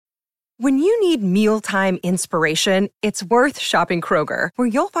When you need mealtime inspiration, it's worth shopping Kroger, where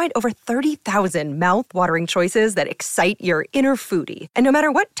you'll find over 30,000 mouth-watering choices that excite your inner foodie. And no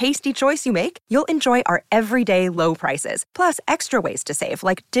matter what tasty choice you make, you'll enjoy our everyday low prices, plus extra ways to save,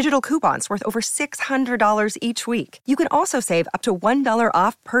 like digital coupons worth over $600 each week. You can also save up to $1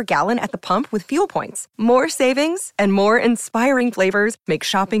 off per gallon at the pump with fuel points. More savings and more inspiring flavors make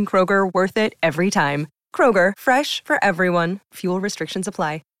shopping Kroger worth it every time. Kroger, fresh for everyone. Fuel restrictions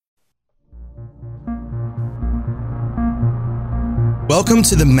apply. Welcome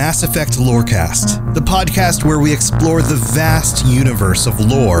to the Mass Effect Lorecast, the podcast where we explore the vast universe of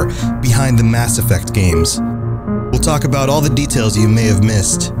lore behind the Mass Effect games. We'll talk about all the details you may have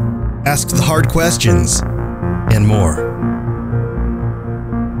missed, ask the hard questions, and more.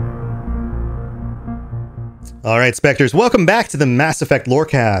 All right, Spectres, welcome back to the Mass Effect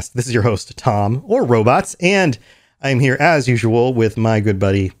Lorecast. This is your host, Tom, or Robots, and I'm here as usual with my good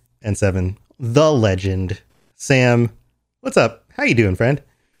buddy, N7, the legend, Sam. What's up? How you doing, friend?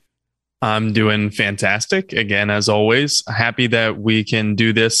 I'm doing fantastic. Again, as always, happy that we can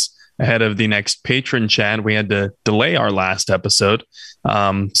do this ahead of the next patron chat. We had to delay our last episode.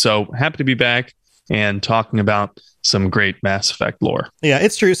 So happy to be back and talking about some great Mass Effect lore. Yeah,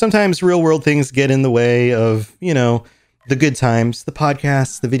 it's true. Sometimes real world things get in the way of, the good times, the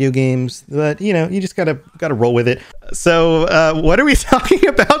podcasts, the video games, but you just gotta roll with it. So what are we talking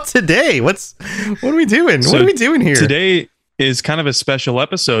about today? What are we doing? What are we doing here? Today is kind of a special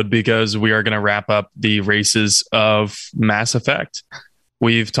episode because we are going to wrap up the races of Mass Effect.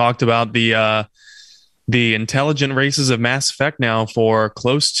 We've talked about the intelligent races of Mass Effect now for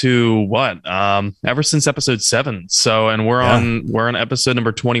close to ever since episode 7. So, and we're on episode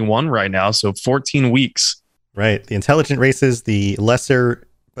number 21 right now. So 14 weeks. Right. The intelligent races, the lesser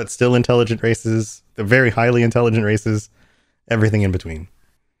but still intelligent races, the very highly intelligent races, everything in between.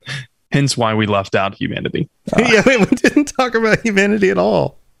 Hence why we left out humanity. We didn't talk about humanity at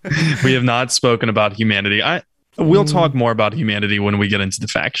all. We have not spoken about humanity. We'll talk more about humanity when we get into the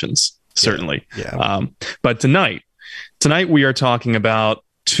factions, certainly. Yeah. But tonight we are talking about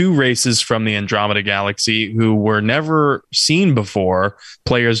two races from the Andromeda Galaxy who were never seen before.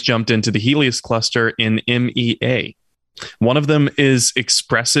 Players jumped into the Helios cluster in MEA. One of them is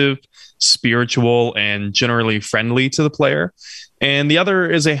expressive, spiritual, and generally friendly to the player. And the other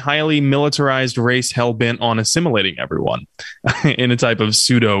is a highly militarized race hell-bent on assimilating everyone in a type of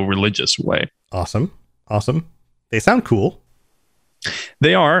pseudo-religious way. Awesome. They sound cool.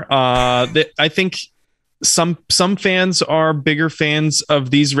 They are. I think some fans are bigger fans of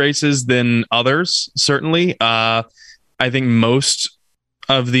these races than others, certainly. I think most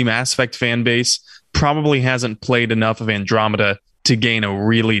of the Mass Effect fan base probably hasn't played enough of Andromeda to gain a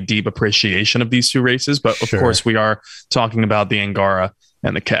really deep appreciation of these two races. But of course, we are talking about the Angara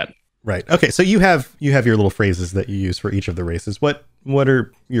and the Ket. Right. Okay. So you have your little phrases that you use for each of the races. What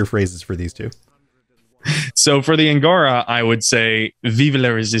are your phrases for these two? So for the Angara, I would say "Vive la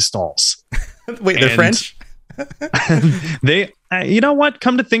résistance." Wait, they're French? They, you know what?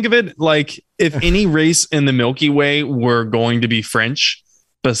 Come to think of it, like if any race in the Milky Way were going to be French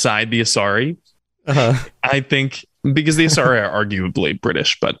beside the Asari, I think, because the Asari are arguably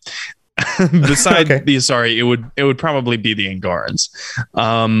British, but beside the Asari, it would probably be the Angarans.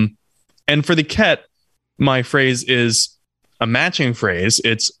 And for the Ket, my phrase is a matching phrase.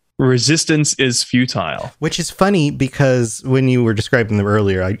 It's "resistance is futile," which is funny because when you were describing them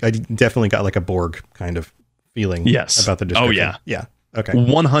earlier, I definitely got like a Borg kind of feeling. Yes. About the description. Oh yeah. Okay.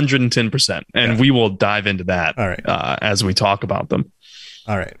 110%, and we will dive into that. All right. As we talk about them.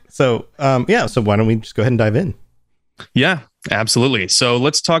 All right. So so why don't we just go ahead and dive in? Yeah, absolutely. So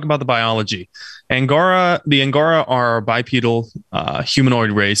let's talk about the biology. The Angara are a bipedal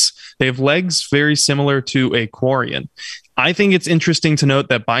humanoid race. They have legs very similar to a Quarian. I think it's interesting to note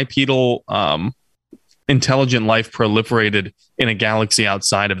that bipedal intelligent life proliferated in a galaxy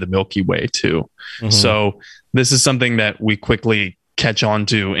outside of the Milky Way too. Mm-hmm. So this is something that we quickly catch on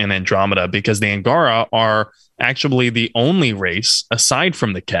to in Andromeda, because the Angara are actually the only race aside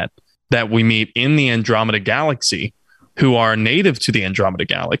from the Ket that we meet in the Andromeda Galaxy who are native to the Andromeda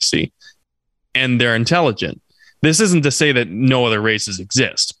Galaxy, and they're intelligent. This isn't to say that no other races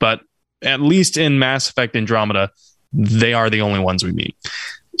exist, but at least in Mass Effect Andromeda, they are the only ones we meet.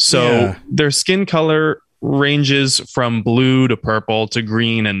 So their skin color ranges from blue to purple to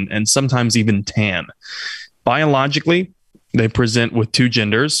green and sometimes even tan. Biologically, they present with two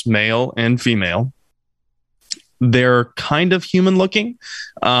genders, male and female. They're kind of human looking.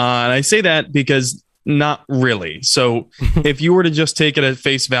 And I say that because Not really. So if you were to just take it at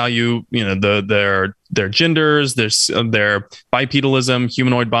face value, you know, their genders, their bipedalism,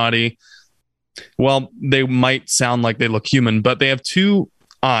 humanoid body, well, they might sound like they look human, but they have two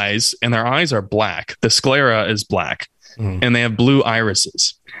eyes and their eyes are black. The sclera is black and they have blue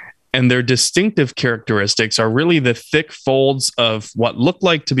irises. And their distinctive characteristics are really the thick folds of what look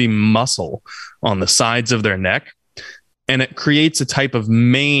like to be muscle on the sides of their neck. And it creates a type of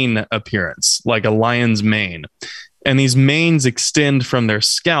mane appearance, like a lion's mane. And these manes extend from their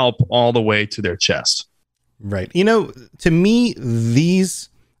scalp all the way to their chest. Right. You know, to me, these,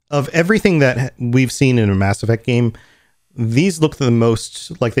 of everything that we've seen in a Mass Effect game, these look the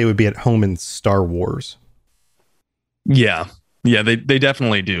most like they would be at home in Star Wars. Yeah. Yeah, they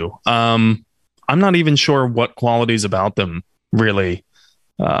definitely do. I'm not even sure what qualities about them really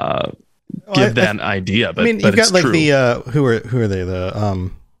give that idea. But I mean, you've got like true. The who are they? The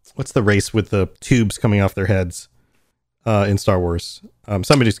what's the race with the tubes coming off their heads in Star Wars?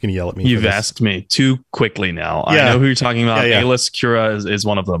 Somebody's going to yell at me. You've asked me too quickly now. Yeah. I know who you're talking about. Yeah. Alis Kura is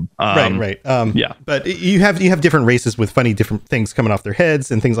one of them. Right. Yeah. But you have different races with funny different things coming off their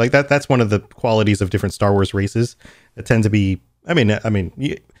heads and things like that. That's one of the qualities of different Star Wars races that tend to be. I mean,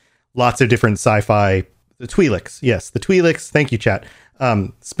 lots of different sci-fi. The Twi'leks, yes, the Twi'leks. Thank you, chat.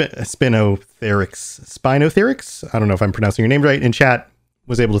 Spinotherix. I don't know if I'm pronouncing your name right. In chat,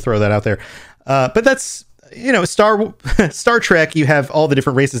 was able to throw that out there. But that's, you know, Star Trek. You have all the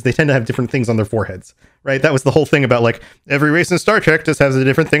different races. They tend to have different things on their foreheads, right? That was the whole thing about like every race in Star Trek just has a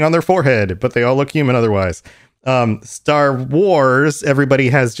different thing on their forehead, but they all look human otherwise. Star Wars, everybody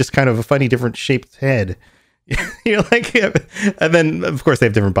has just kind of a funny, different shaped head. You're like, and then of course they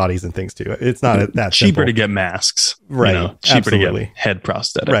have different bodies and things too. It's not that cheaper simple. To get masks, right? You know, cheaper Absolutely. To get head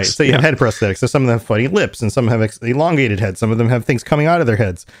prosthetics, right? So you have head prosthetics. So some of them have funny lips, and some have elongated heads. Some of them have things coming out of their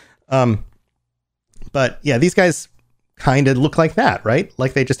heads. But yeah, these guys kind of look like that, right?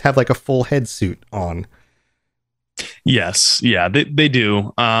 Like they just have like a full head suit on. Yes, yeah, they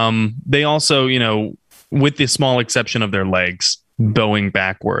do. They also, you know, with the small exception of their legs, bowing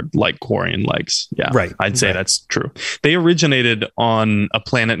backward like Quarian legs. Yeah, right. I'd say that's true. They originated on a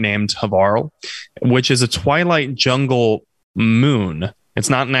planet named Havarl, which is a twilight jungle moon.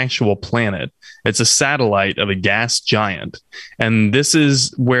 It's not an actual planet. It's a satellite of a gas giant. And this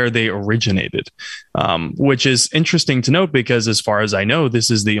is where they originated, which is interesting to note because as far as I know,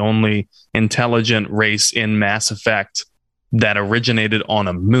 this is the only intelligent race in Mass Effect that originated on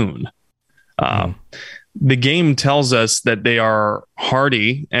a moon. The game tells us that they are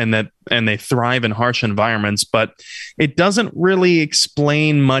hardy and they thrive in harsh environments, but it doesn't really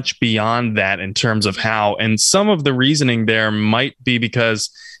explain much beyond that in terms of how. And some of the reasoning there might be because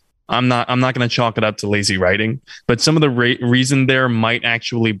I'm not going to chalk it up to lazy writing, but some of the reason there might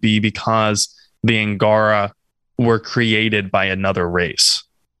actually be because the Angara were created by another race.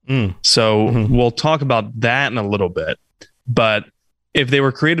 So we'll talk about that in a little bit. But if they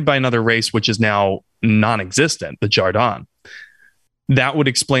were created by another race, which is now non-existent, the Jardan, that would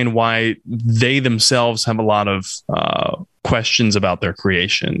explain why they themselves have a lot of questions about their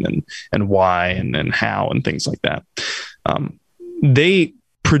creation and why and how and things like that. They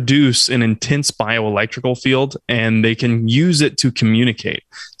produce an intense bioelectrical field and they can use it to communicate.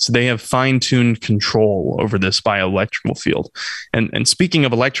 So they have fine-tuned control over this bioelectrical field. And speaking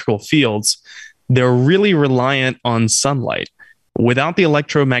of electrical fields, they're really reliant on sunlight. Without the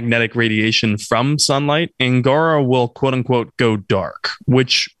electromagnetic radiation from sunlight, Angara will quote unquote go dark,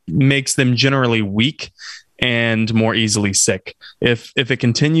 which makes them generally weak and more easily sick. If it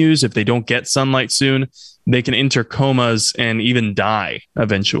continues, if they don't get sunlight soon, they can enter comas and even die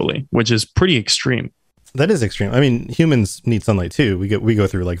eventually, which is pretty extreme. That is extreme. I mean, humans need sunlight too. We go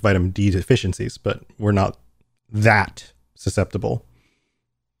through like vitamin D deficiencies, but we're not that susceptible.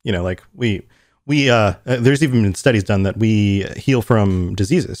 You know, like there's even been studies done that we heal from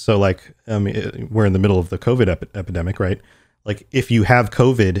diseases. So like, we're in the middle of the COVID epidemic, right? Like if you have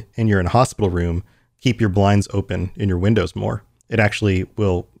COVID and you're in a hospital room, keep your blinds open and your windows more. It actually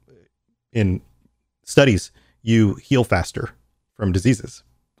will, in studies, you heal faster from diseases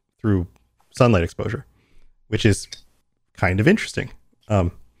through sunlight exposure, which is kind of interesting.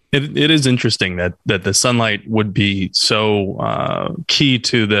 It is interesting that the sunlight would be so key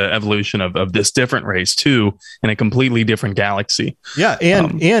to the evolution of this different race too, in a completely different galaxy. Yeah,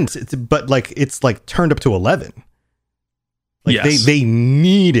 but like it's like turned up to 11. Like yes. they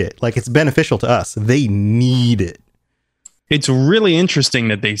need it. Like it's beneficial to us. They need it. It's really interesting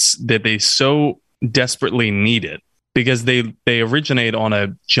that they so desperately need it because they originate on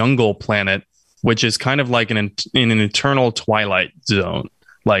a jungle planet, which is kind of like in an eternal twilight zone.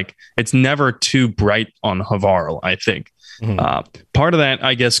 Like it's never too bright on Havarl, I think. Part of that,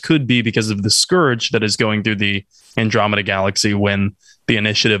 I guess, could be because of the scourge that is going through the Andromeda Galaxy when the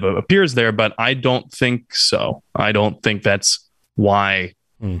initiative appears there, but I don't think so. I don't think that's why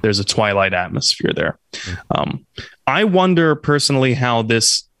there's a twilight atmosphere there. I wonder personally how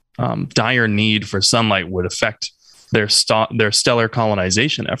this dire need for sunlight would affect their stellar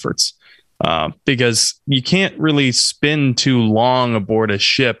colonization efforts, because you can't really spin too long aboard a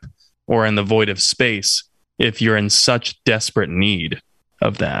ship or in the void of space if you're in such desperate need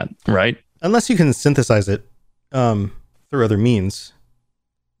of that, right? Unless you can synthesize it through other means.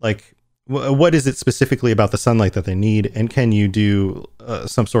 Like, what is it specifically about the sunlight that they need? And can you do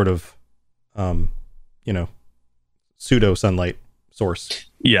some sort of, pseudo sunlight source?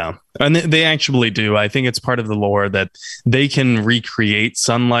 Yeah, and they actually do. I think it's part of the lore that they can recreate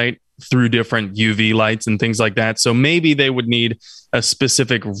sunlight through different UV lights and things like that. So maybe they would need a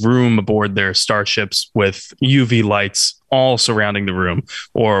specific room aboard their starships with UV lights all surrounding the room,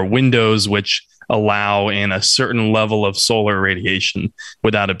 or windows which allow in a certain level of solar radiation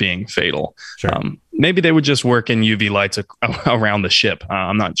without it being fatal. Sure. Maybe they would just work in UV lights around the ship.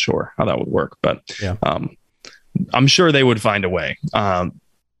 I'm not sure how that would work, but yeah. I'm sure they would find a way.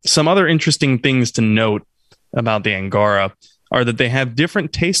 Some other interesting things to note about the Angara are that they have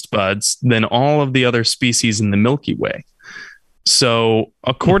different taste buds than all of the other species in the Milky Way. So,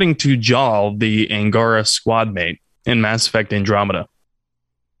 according to Jal, the Angara squad mate in Mass Effect Andromeda,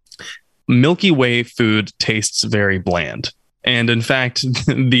 Milky Way food tastes very bland. And in fact,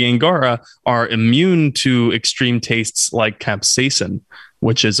 the Angara are immune to extreme tastes like capsaicin,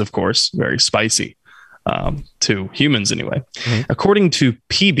 which is, of course, very spicy. To humans anyway. According to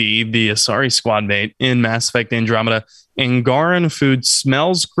PB, the Asari squad mate in Mass Effect Andromeda, Angaran food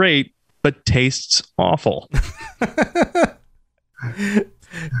smells great, but tastes awful.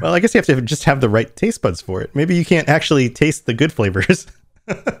 Well, I guess you have to just have the right taste buds for it. Maybe you can't actually taste the good flavors.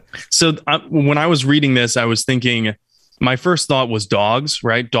 So when I was reading this, I was thinking, my first thought was dogs,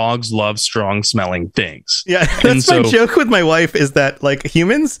 right? Dogs love strong smelling things. Yeah, that's my joke with my wife, is that like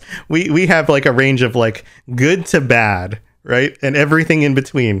humans, we have like a range of like good to bad, right? And everything in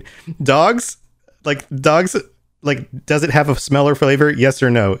between. Dogs, does it have a smell or flavor? Yes or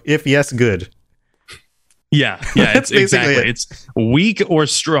no? If yes, good. Yeah, it's exactly it. It's weak or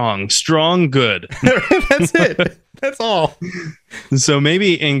strong. Strong, good. That's it. That's all. So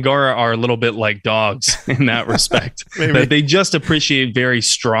maybe Angara are a little bit like dogs in that respect. That they just appreciate very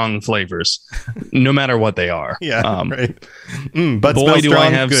strong flavors, no matter what they are. Yeah, right. But boy, do I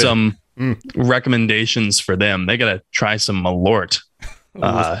have some recommendations for them. They got to try some Malort.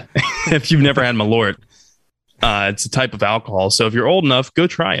 If you've never had Malort, it's a type of alcohol. So if you're old enough, go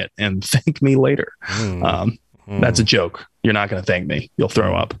try it and thank me later. That's a joke. You're not going to thank me. You'll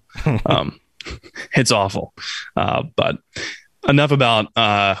throw up. It's awful. But enough about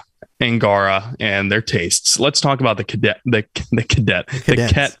Angara and their tastes. Let's talk about the Kett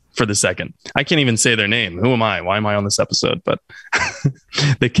for the second. I can't even say their name. Who am I? Why am I on this episode? But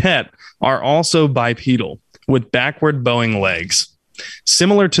the Kett are also bipedal with backward bowing legs,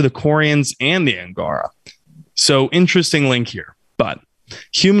 similar to the Quarians and the Angara. So interesting link here, but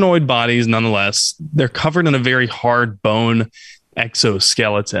humanoid bodies nonetheless. They're covered in a very hard bone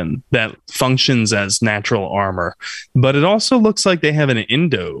exoskeleton that functions as natural armor, but it also looks like they have an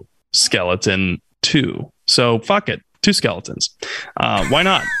endoskeleton too. So fuck it, 2 skeletons. Why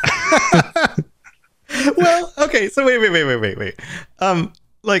not? Well, okay, so wait.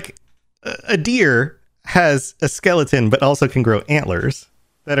 Like a deer has a skeleton, but also can grow antlers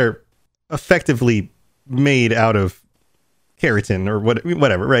that are effectively made out of keratin or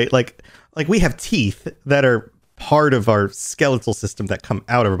whatever, right? Like we have teeth that are part of our skeletal system that come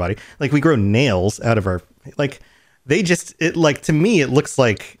out of our body. Like we grow nails out of our, like they just, it like, to me, it looks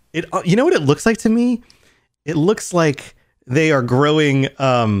like it, you know what it looks like to me? It looks like they are growing,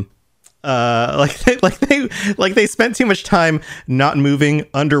 like they spent too much time not moving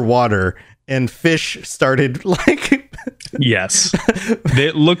underwater and fish started like, yes,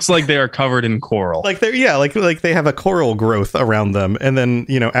 it looks like they are covered in coral. Like they're like they have a coral growth around them, and then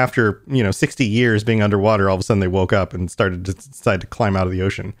after 60 years being underwater, all of a sudden they woke up and decided to climb out of the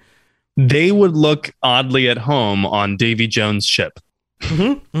ocean. They would look oddly at home on Davy Jones' ship.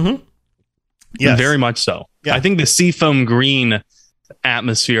 Yes, very much so. Yeah. I think the seafoam green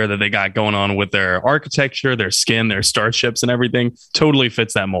atmosphere that they got going on with their architecture, their skin, their starships, and everything totally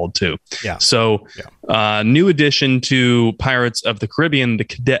fits that mold too. Yeah. So, new addition to Pirates of the Caribbean, the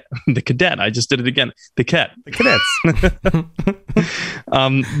Cadet. I just did it again. The Cadets.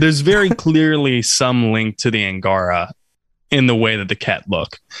 There's very clearly some link to the Angara in the way that the Ket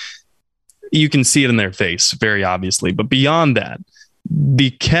look. You can see it in their face very obviously, but beyond that, the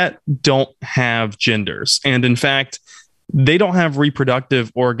Ket don't have genders, and in fact, they don't have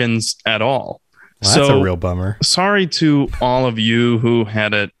reproductive organs at all. Well, that's a real bummer. Sorry to all of you who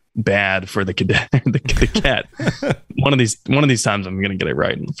had it bad for the cadet, the Ket. One of these times I'm going to get it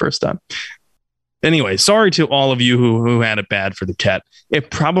right in the first time. Anyway, sorry to all of you who had it bad for the Ket. It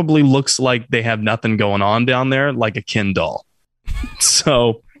probably looks like they have nothing going on down there, like a Ken doll.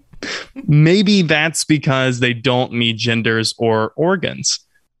 So maybe that's because they don't need genders or organs.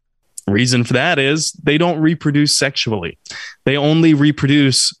 Reason for that is they don't reproduce sexually. They only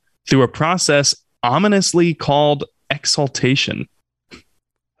reproduce through a process ominously called exaltation.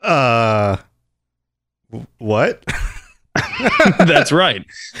 What? That's right.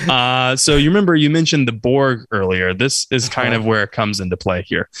 So you remember you mentioned the Borg earlier. This is kind of where it comes into play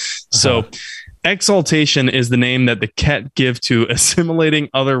here. So exaltation is the name that the Ket give to assimilating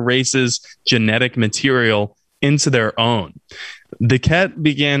other races' genetic material into their own. The Ket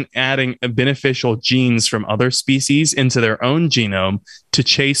began adding beneficial genes from other species into their own genome to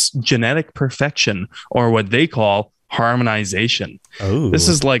chase genetic perfection, or what they call harmonization. Oh, this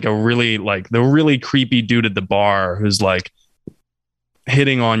is like the really creepy dude at the bar who's like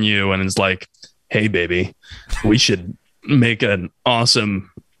hitting on you and is like, hey baby, we should make an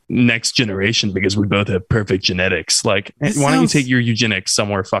awesome next generation because we both have perfect genetics. Like, why don't you take your eugenics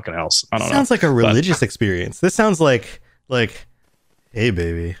somewhere fucking else? I don't know. Sounds like a religious experience. This sounds like, hey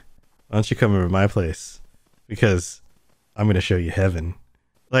baby, why don't you come over to my place? Because I'm going to show you heaven.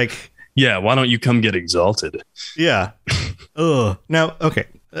 Like, yeah, why don't you come get exalted? Yeah. Ugh. Now, okay.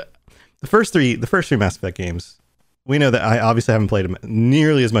 The first three Mass Effect games, we know that I obviously haven't played them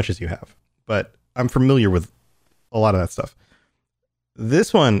nearly as much as you have, but I'm familiar with a lot of that stuff.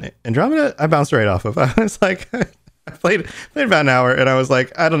 This one, Andromeda, I bounced right off of. I was like, I played about an hour, and I was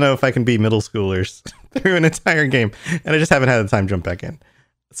like, I don't know if I can be middle schoolers through an entire game, and I just haven't had the time to jump back in.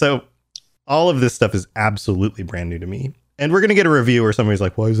 So all of this stuff is absolutely brand new to me. And we're going to get a review where somebody's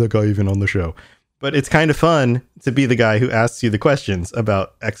like, why is that guy even on the show? But it's kind of fun to be the guy who asks you the questions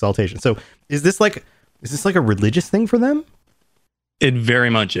about exaltation. So is this like a religious thing for them? It very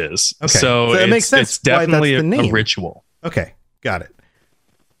much is. Okay. So it makes sense. It's definitely a a ritual. Okay. Got it.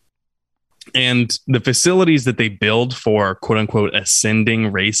 And the facilities that they build for quote unquote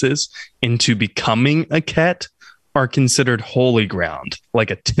ascending races into becoming a Ket are considered holy ground,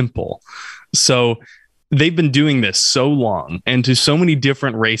 like a temple. So they've been doing this so long and to so many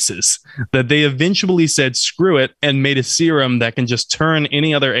different races that they eventually said, screw it, and made a serum that can just turn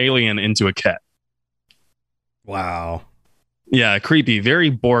any other alien into a Ket. Wow. Yeah, creepy, very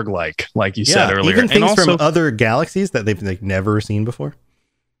Borg-like, like you said earlier. Even things and also, from other galaxies that they've never seen before.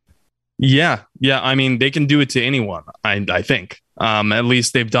 Yeah. I mean, they can do it to anyone, I think. At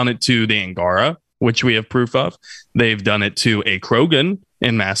least they've done it to the Angara, which we have proof of. They've done it to a Krogan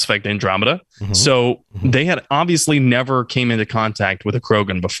in Mass Effect Andromeda. Mm-hmm. So they had obviously never came into contact with a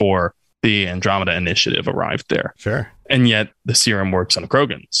Krogan before the Andromeda Initiative arrived there. Sure. And yet the serum works on a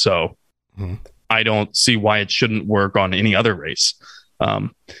Krogan. So I don't see why it shouldn't work on any other race.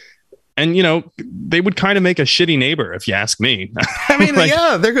 And, you know, they would kind of make a shitty neighbor, if you ask me. I mean, like,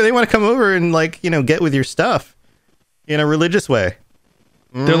 yeah, they want to come over and, like, you know, get with your stuff in a religious way.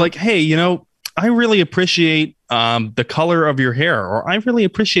 They're like, hey, you know, I really appreciate the color of your hair, or I really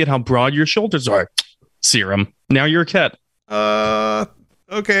appreciate how broad your shoulders are. Serum. Now you're a Ket.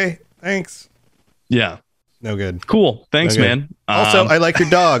 Okay. Thanks. Yeah. No good. Cool. Thanks, no good. Man. Also, I like your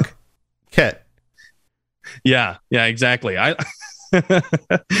dog, Ket. Yeah, exactly.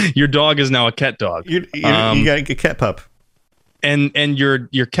 Your dog is now a Ket dog. You got a Ket pup. And your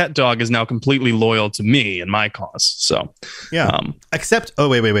Ket dog is now completely loyal to me and my cause. So yeah. Except,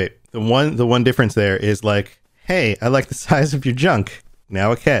 wait. The one difference there is like, hey, I like the size of your junk.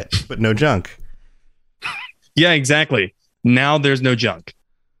 Now a Ket, but no junk. Yeah, exactly. Now there's no junk.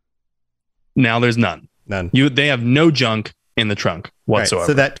 Now there's none. They have no junk in the trunk whatsoever. Right,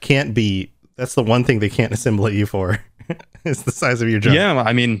 so that can't be. That's the one thing they can't assimilate you for. Is the size of your junk. Yeah,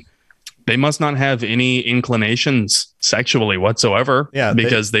 I mean, they must not have any inclinations sexually whatsoever. Yeah,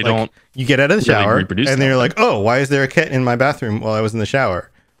 because they don't. You get out of the shower, and then you're like, "Oh, why is there a Ket in my bathroom while I was in the shower?"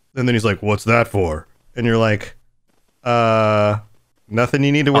 And then he's like, "What's that for?" And you're like, nothing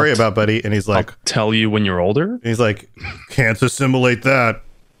you need to worry about, buddy." And he's like, I'll tell you when you're older. And he's like, "Can't assimilate that.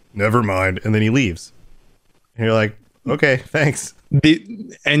 Never mind." And then he leaves. And you're like, "Okay, thanks."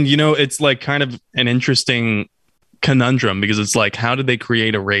 And you know, it's like kind of an interesting conundrum because it's like, how did they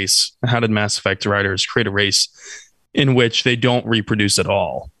create a race? How did Mass Effect writers create a race in which they don't reproduce at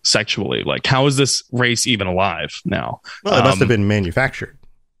all sexually. Like, how is this race even alive now? Well, it must have been manufactured.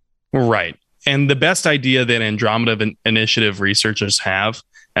 Right. And the best idea that Andromeda Initiative researchers have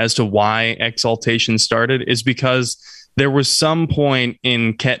as to why exaltation started is because there was some point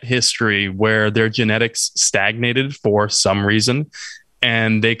in Ket history where their genetics stagnated for some reason,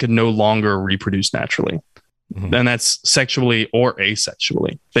 and they could no longer reproduce naturally. Mm-hmm. And that's sexually or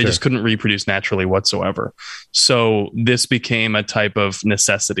asexually. They just couldn't reproduce naturally whatsoever. So this became a type of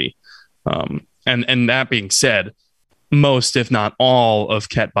necessity. And that being said, most, if not all, of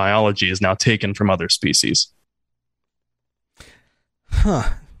Ket biology is now taken from other species. Huh.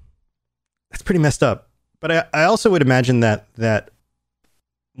 That's pretty messed up. But I also would imagine that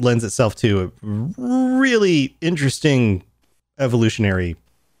lends itself to a really interesting evolutionary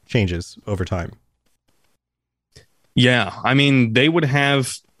changes over time. Yeah, I mean, they would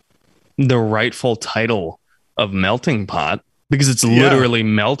have the rightful title of melting pot because it's literally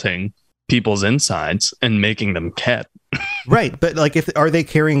melting people's insides and making them Ket. Right, but like, are they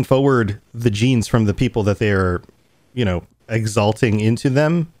carrying forward the genes from the people that they're, exalting into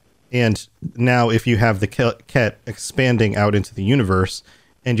them? And now if you have the Ket expanding out into the universe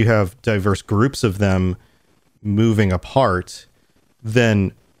and you have diverse groups of them moving apart,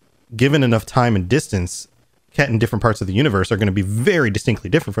 then given enough time and distance, Ket in different parts of the universe are going to be very distinctly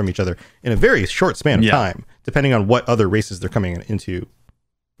different from each other in a very short span of time, depending on what other races they're coming into.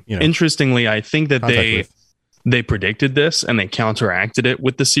 Interestingly, I think that they predicted this and they counteracted it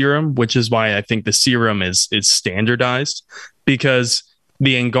with the serum, which is why I think the serum is standardized, because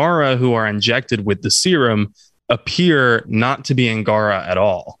the Angara who are injected with the serum appear not to be Angara at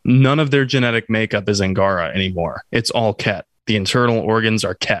all. None of their genetic makeup is Angara anymore. It's all Ket. The internal organs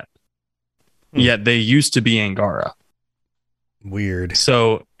are Ket. Yet they used to be Angara. Weird.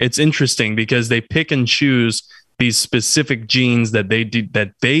 So it's interesting because they pick and choose these specific genes that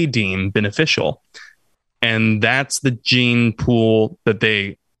they deem beneficial. And that's the gene pool that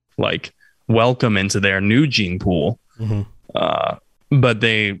they welcome into their new gene pool. Mm-hmm. But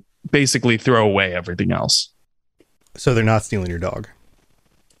they basically throw away everything else. So they're not stealing your dog.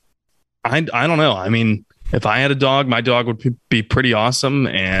 I don't know. I mean, if I had a dog, my dog would be pretty awesome,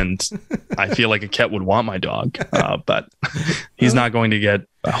 and I feel like a Ket would want my dog, but he's not going to get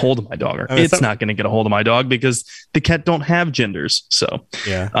a hold of my dog, or it's not going to get a hold of my dog because the Ket don't have genders. So,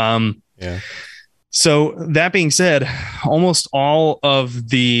 So that being said, almost all of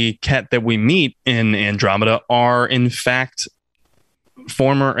the Ket that we meet in Andromeda are in fact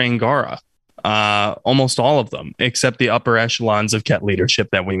former Angara. Almost all of them, except the upper echelons of Ket leadership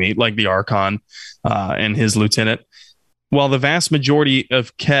that we meet, like the Archon and his lieutenant. While the vast majority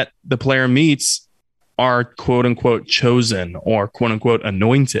of Ket the player meets are quote unquote chosen or quote unquote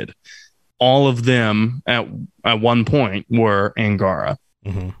anointed, all of them at one point were Angara.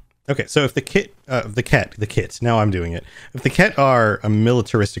 Mm-hmm. Okay, so if the Ket, now I'm doing it. If the Ket are a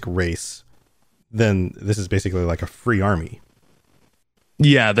militaristic race, then this is basically like a free army.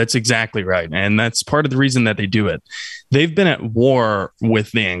 Yeah, that's exactly right. And that's part of the reason that they do it. They've been at war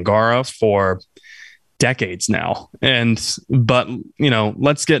with the Angara for decades now. But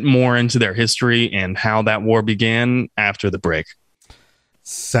let's get more into their history and how that war began after the break.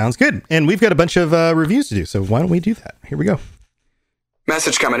 Sounds good. And we've got a bunch of reviews to do. So why don't we do that? Here we go.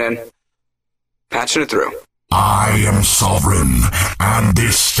 Message coming in. Patching it through. I am sovereign, and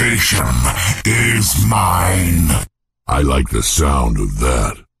this station is mine. I like the sound of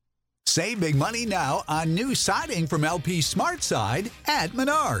that. Save big money now on new siding from LP SmartSide at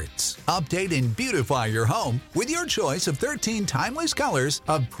Menards. Update and beautify your home with your choice of 13 timeless colors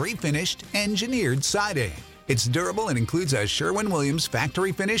of pre-finished engineered siding. It's durable and includes a Sherwin-Williams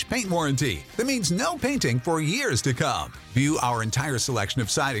factory finish paint warranty that means no painting for years to come. View our entire selection of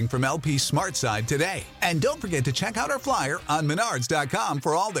siding from LP SmartSide today. And don't forget to check out our flyer on Menards.com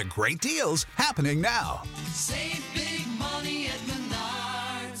for all the great deals happening now. Save big money at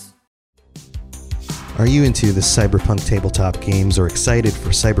Menards. Are you into the Cyberpunk tabletop games or excited for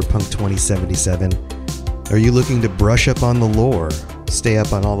Cyberpunk 2077? Are you looking to brush up on the lore, stay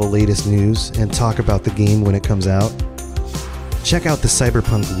up on all the latest news, and talk about the game when it comes out? Check out the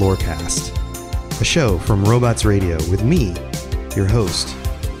Cyberpunk Lorecast, a show from Robots Radio with me, your host,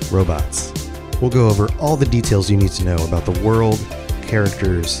 Robots. We'll go over all the details you need to know about the world,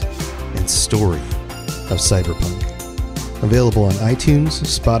 characters, and story of Cyberpunk. Available on iTunes,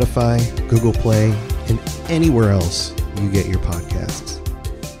 Spotify, Google Play, and anywhere else you get your podcasts.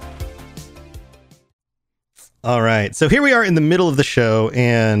 All right, so here we are in the middle of the show,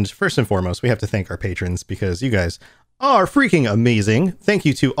 and first and foremost, we have to thank our patrons because you guys are freaking amazing. Thank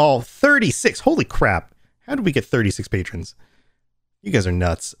you to all 36, holy crap, How did we get 36 patrons? You guys are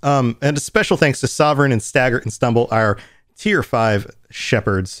nuts. And a special thanks to Sovereign and Staggart and Stumble, our tier 5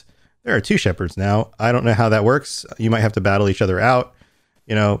 shepherds. There are 2 shepherds now. I don't know how that works. You might have to battle each other out.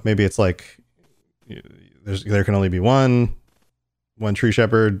 You know, maybe it's like there can only be one true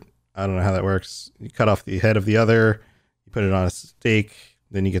shepherd. I don't know how that works. You cut off the head of the other, you put it on a stake,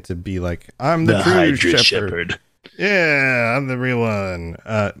 then you get to be like, I'm the true shepherd. Yeah, I'm the real one.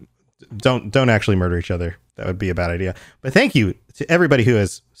 Don't actually murder each other. That would be a bad idea. But thank you to everybody who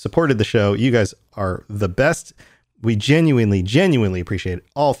has supported the show. You guys are the best. We genuinely appreciate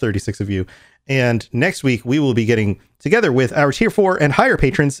all 36 of you. And next week, we will be getting together with our tier 4 and higher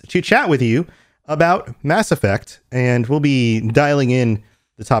patrons to chat with you about Mass Effect. And we'll be dialing in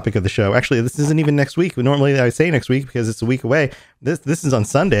the topic of the show. Actually, this isn't even next week. Normally I say next week because it's a week away. This is on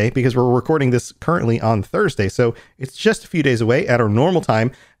Sunday because we're recording this currently on Thursday. So it's just a few days away at our normal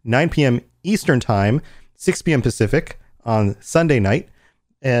time, 9 p.m. Eastern time, 6 p.m. Pacific on Sunday night.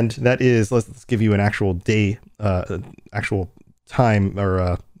 And that is, let's give you an actual day, actual time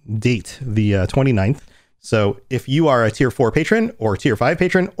or date, the 29th. So if you are a tier 4 patron or tier 5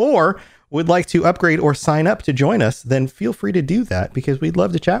 patron or would like to upgrade or sign up to join us, then feel free to do that because we'd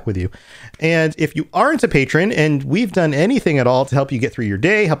love to chat with you. And if you aren't a patron and we've done anything at all to help you get through your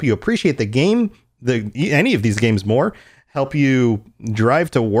day, help you appreciate the game, any of these games more, help you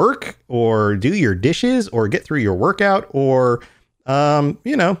drive to work or do your dishes or get through your workout or,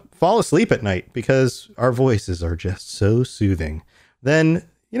 fall asleep at night because our voices are just so soothing, then,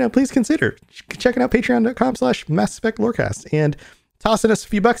 please consider checking out patreon.com/Mass Effect Lorecast and tossing us a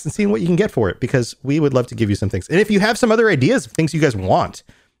few bucks and seeing what you can get for it, because we would love to give you some things. And if you have some other ideas of things you guys want,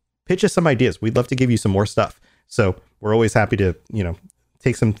 pitch us some ideas. We'd love to give you some more stuff. So we're always happy to,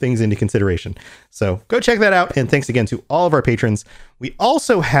 take some things into consideration. So go check that out. And thanks again to all of our patrons. We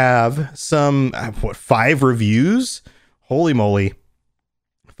also have some, 5 reviews. Holy moly.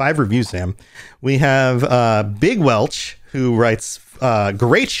 5 reviews, Sam. We have Big Welch, who writes,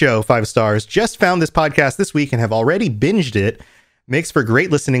 great show, 5 stars. Just found this podcast this week and have already binged it. Makes for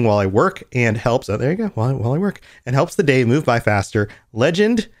great listening while I work and helps. Oh, there you go. While I work and helps the day move by faster.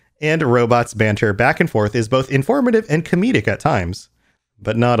 Legend and robots banter back and forth is both informative and comedic at times,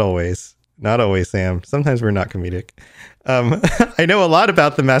 but not always. Not always, Sam. Sometimes we're not comedic. I know a lot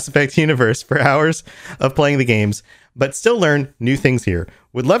about the Mass Effect universe for hours of playing the games, but still learn new things here.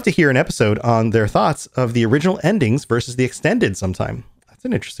 Would love to hear an episode on their thoughts of the original endings versus the extended sometime. That's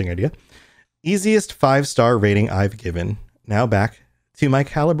an interesting idea. Easiest 5-star rating I've given. Now back to my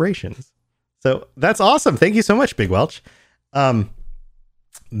calibrations. So that's awesome. Thank you so much, Big Welch. Then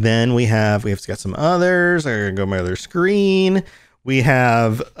we've got some others. I'm going to go to my other screen. We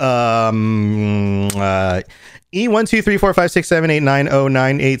have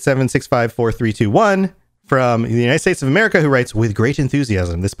E1234567890987654321 from the United States of America, who writes, with great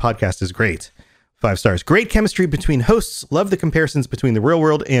enthusiasm, this podcast is great. 5 stars. Great chemistry between hosts. Love the comparisons between the real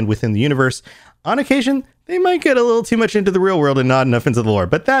world and within the universe. On occasion, they might get a little too much into the real world and not enough into the lore,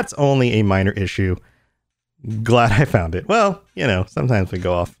 but that's only a minor issue. Glad I found it. Well, sometimes we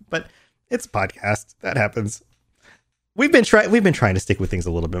go off, but it's a podcast. That happens. We've been trying to stick with things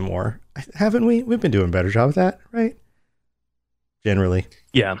a little bit more, haven't we? We've been doing a better job of that, right? Generally.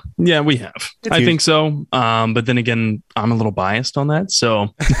 Yeah, we have. I think so. But then again, I'm a little biased on that,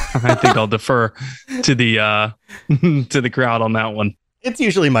 so I think I'll defer to the to the crowd on that one. It's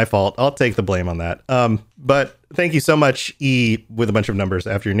usually my fault. I'll take the blame on that. But thank you so much, E, with a bunch of numbers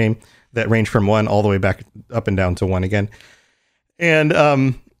after your name that range from 1 all the way back up and down to 1 again. And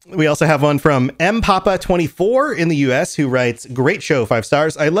we also have one from MPapa24 in the US who writes, great show, 5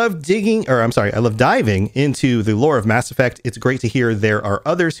 stars. I love diving into the lore of Mass Effect. It's great to hear there are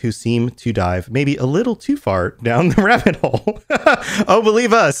others who seem to dive maybe a little too far down the rabbit hole. Oh,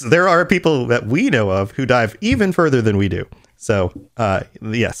 believe us, there are people that we know of who dive even further than we do. So,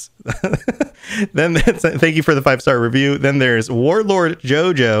 yes. Then thank you for the 5-star review. Then there's Warlord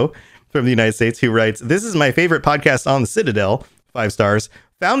Jojo from the United States who writes, this is my favorite podcast on the Citadel, 5 stars.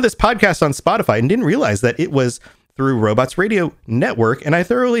 Found this podcast on Spotify and didn't realize that it was through Robots Radio Network, and I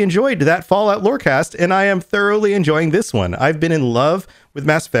thoroughly enjoyed that Fallout Lorecast, and I am thoroughly enjoying this one. I've been in love with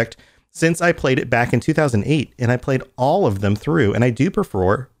Mass Effect since I played it back in 2008, and I played all of them through, and I do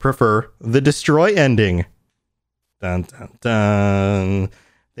prefer the Destroy ending. Dun, dun, dun.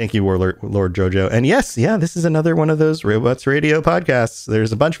 Thank you, Lord Jojo. And yes, this is another one of those Robots Radio podcasts.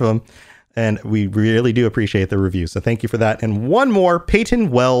 There's a bunch of them. And we really do appreciate the review. So thank you for that. And one more,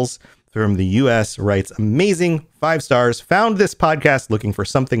 Peyton Wells from the US writes, amazing, 5 stars. Found this podcast looking for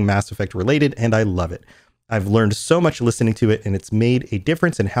something Mass Effect related, and I love it. I've learned so much listening to it, and it's made a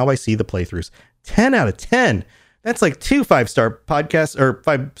difference in how I see the playthroughs. 10 out of 10. That's like 2 5-star podcasts or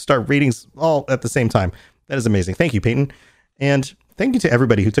 5-star ratings all at the same time. That is amazing. Thank you, Peyton. And thank you to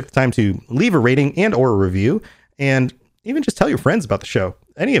everybody who took the time to leave a rating and or a review, and even just tell your friends about the show.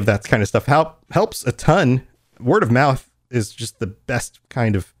 Any of that kind of stuff helps a ton. Word of mouth is just the best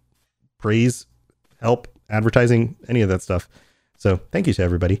kind of praise, help, advertising, any of that stuff. So thank you to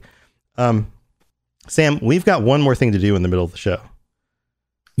everybody. Sam, we've got one more thing to do in the middle of the show.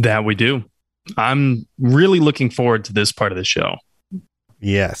 That we do. I'm really looking forward to this part of the show.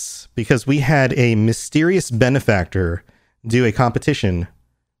 Yes, because we had a mysterious benefactor do a competition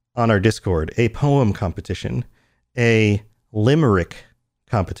on our Discord, a poem competition, a limerick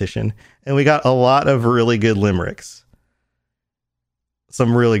competition, and we got a lot of really good limericks.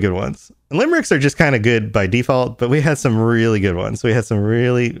 Some really good ones. And limericks are just kind of good by default, but we had some really good ones. We had some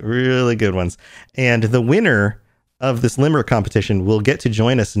really, really good ones. And the winner of this limerick competition will get to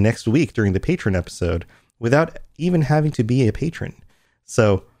join us next week during the patron episode without even having to be a patron.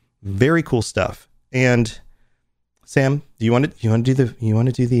 So very cool stuff. And Sam, do you want to do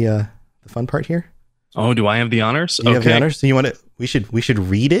the fun part here? Oh, do I have the honors? You have the honors. So we should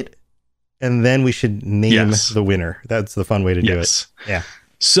read it, and then we should name the winner. That's the fun way to do it. Yeah.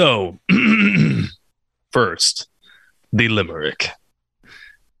 So first, the limerick.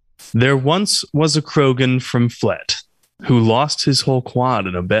 There once was a Krogan from Flet who lost his whole quad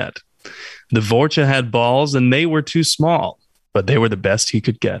in a bet. The Vorcha had balls and they were too small, but they were the best he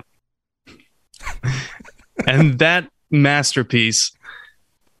could get. And that masterpiece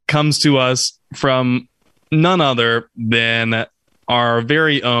comes to us from none other than our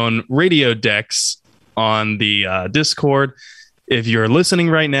very own Radio Dex on the Discord. If you're listening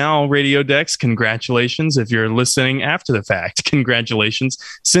right now, Radio Dex, congratulations. If you're listening after the fact, congratulations.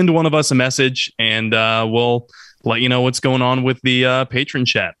 Send one of us a message and we'll let you know what's going on with the patron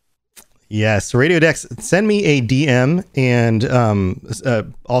chat. Yes, Radio Dex, send me a DM, and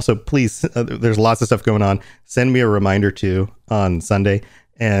also, please, there's lots of stuff going on. Send me a reminder too on Sunday,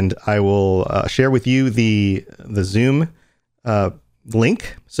 and I will share with you the Zoom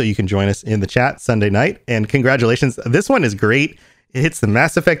link so you can join us in the chat Sunday night. And congratulations, this one is great. It hits the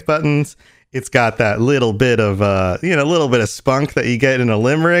Mass Effect buttons. It's got that little bit of a little bit of spunk that you get in a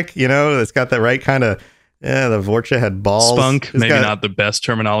limerick. It's got that right kind of. Yeah, the Vorcha had balls. Spunk, maybe not the best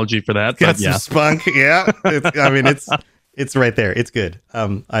terminology for that. Got some spunk, yeah. It's right there. It's good.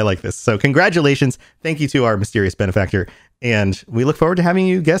 I like this. So congratulations. Thank you to our mysterious benefactor. And we look forward to having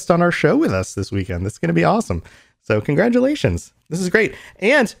you guest on our show with us this weekend. That's going to be awesome. So congratulations. This is great.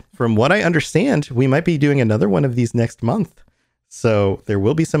 And from what I understand, we might be doing another one of these next month. So there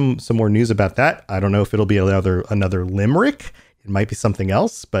will be some more news about that. I don't know if it'll be another limerick. It might be something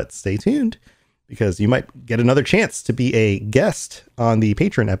else, but stay tuned, because you might get another chance to be a guest on the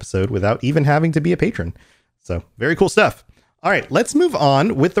patron episode without even having to be a patron. So very cool stuff. All right, let's move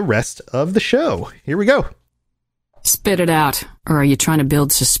on with the rest of the show. Here we go. Spit it out, or are you trying to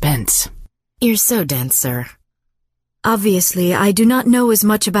build suspense? You're so dense, sir. Obviously, I do not know as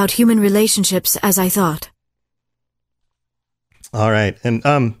much about human relationships as I thought. All right.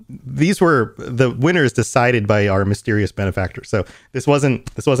 And these were the winners decided by our mysterious benefactor. So this wasn't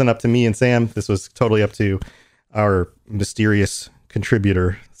up to me and Sam. This was totally up to our mysterious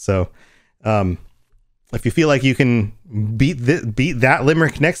contributor. So if you feel like you can beat that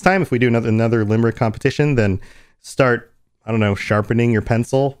limerick next time, if we do another limerick competition, then start, I don't know, sharpening your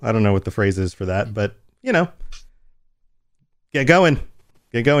pencil. I don't know what the phrase is for that, but get going.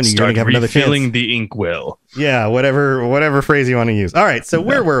 You're going to have another chance. Refilling the inkwell. Yeah, whatever phrase you want to use. All right, so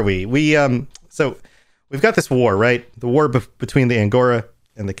where were we? So we've got this war, right? The war between the Angora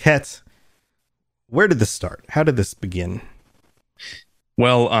and the Ket. Where did this start? How did this begin?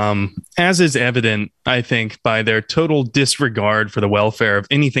 Well, as is evident, I think, by their total disregard for the welfare of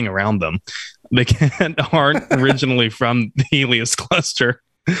anything around them, the Ket aren't originally from the Helios cluster.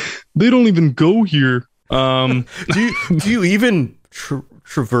 They don't even go here. Do you even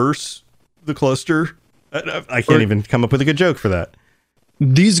traverse the cluster? I can't even come up with a good joke for that.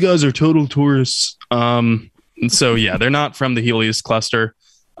 These guys are total tourists. So yeah, they're not from the Helios cluster.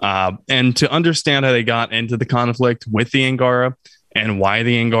 And to understand how they got into the conflict with the Angara and why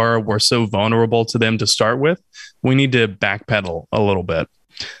the Angara were so vulnerable to them to start with, we need to backpedal a little bit.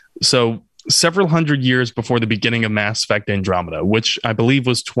 So several hundred years before the beginning of Mass Effect Andromeda, which I believe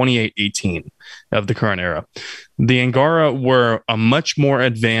was 2818 of the current era, the Angara were a much more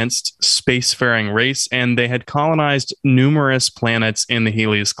advanced spacefaring race, and they had colonized numerous planets in the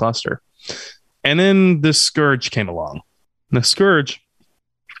Helios cluster. And then the Scourge came along. The Scourge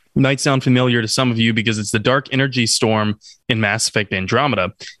might sound familiar to some of you because it's the dark energy storm in Mass Effect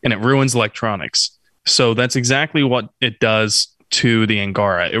Andromeda, and it ruins electronics. So that's exactly what it does to the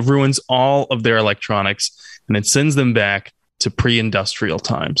Angara. It ruins all of their electronics, and it sends them back to pre-industrial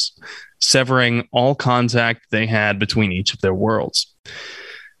times, severing all contact they had between each of their worlds.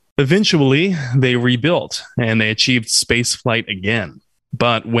 Eventually, they rebuilt, and they achieved spaceflight again.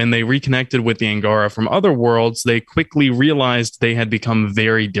 But when they reconnected with the Angara from other worlds, they quickly realized they had become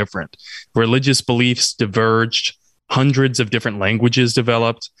very different. Religious beliefs diverged, hundreds of different languages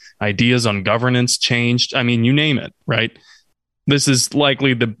developed, ideas on governance changed. I mean, you name it, right? This is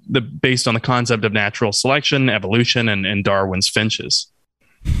likely the based on the concept of natural selection, evolution, and Darwin's finches.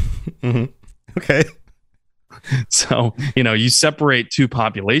 Mm-hmm. Okay. So, you separate two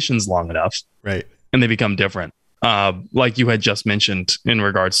populations long enough, right, and they become different. Like you had just mentioned in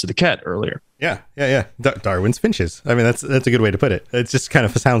regards to the cat earlier. Yeah. Darwin's finches. I mean, that's a good way to put it. It just kind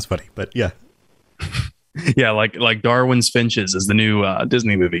of sounds funny, but yeah. Yeah, like Darwin's Finches is the new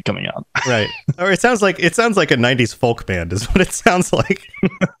Disney movie coming out. Right. Or it sounds like a 90s folk band is what it sounds like.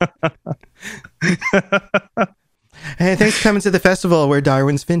 Hey, thanks for coming to the festival. We're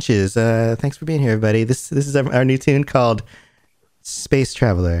Darwin's Finches. Thanks for being here, everybody. This is our new tune called Space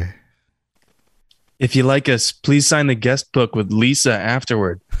Traveler. If you like us, please sign the guest book with Lisa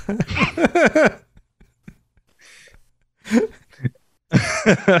afterward.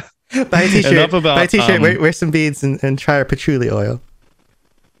 Buy a t-shirt. Enough about, buy a t-shirt. Wear some beads and try our patchouli oil.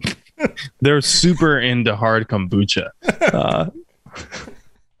 They're super into hard kombucha,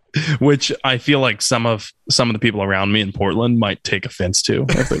 which I feel like some of the people around me in Portland might take offense to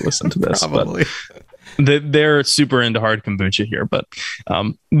if they listen to this. Probably. But they're super into hard kombucha here. But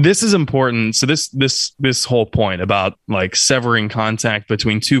this is important. So this whole point about like severing contact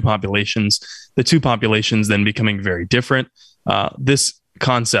between two populations, the two populations then becoming very different. This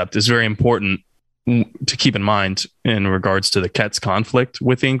concept is very important to keep in mind in regards to the Ket's conflict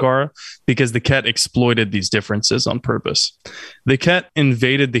with the Angara, because the Ket exploited these differences on purpose. The Ket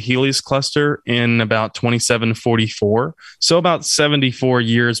invaded the Helios cluster in about 2744, so about 74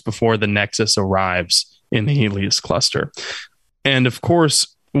 years before the Nexus arrives in the Helios cluster. And of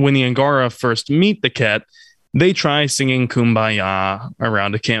course, when the Angara first meet the Ket, they try singing Kumbaya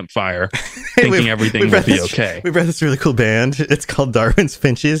around a campfire, thinking everything will be okay. We've read this really cool band. It's called Darwin's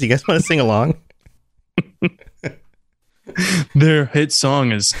Finches. You guys want to sing along? Their hit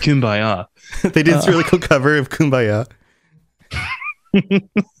song is Kumbaya. They did this really cool cover of Kumbaya.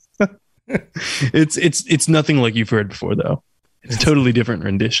 It's nothing like you've heard before, though. It's a totally different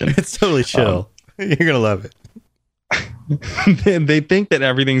rendition. It's totally chill. You're gonna love it. They think that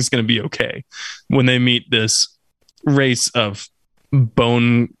everything's going to be okay when they meet this race of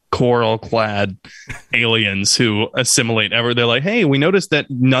bone coral clad aliens who assimilate ever. They're like, hey, we noticed that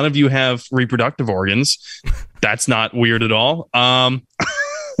none of you have reproductive organs. That's not weird at all. I'm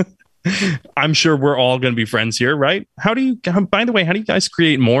sure we're all going to be friends here, right? By the way, how do you guys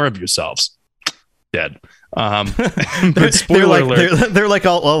create more of yourselves? Dead. But spoiler alert. They're like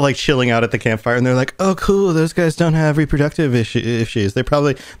all like chilling out at the campfire, and they're like, "Oh, cool! Those guys don't have reproductive issues. They're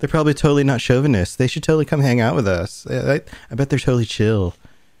probably totally not chauvinists. They should totally come hang out with us. I bet they're totally chill."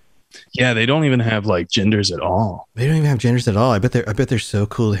 Yeah, they don't even have like genders at all. They don't even have genders at all. I bet they're so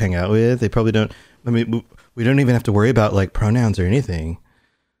cool to hang out with. They probably don't. I mean, we don't even have to worry about like pronouns or anything.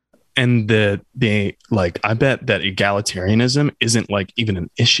 And the I bet that egalitarianism isn't like even an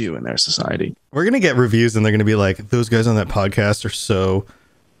issue in their society. We're gonna get reviews, and they're gonna be like, "Those guys on that podcast are so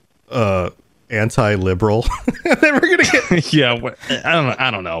anti-liberal." Then we're gonna get yeah.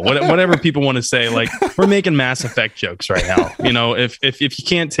 I don't know. Whatever people want to say. Like, we're making Mass Effect jokes right now. If you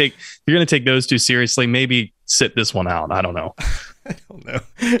can't take, if you're gonna take those two seriously, maybe sit this one out. I don't know. I don't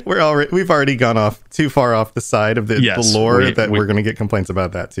know. We've already gone off too far off the side of the lore we're going to get complaints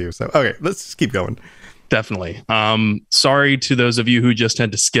about that too. So, okay, let's just keep going. Definitely. Sorry to those of you who just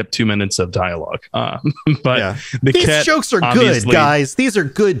had to skip 2 minutes of dialogue. But yeah. These jokes are good, guys. These are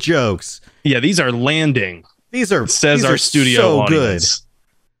good jokes. Yeah, these are landing. These are our studio so audience.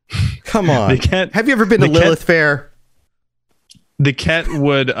 Good. Come on. Have you ever been to Lilith Fair? The Ket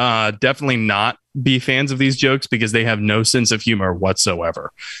would definitely not be fans of these jokes because they have no sense of humor whatsoever.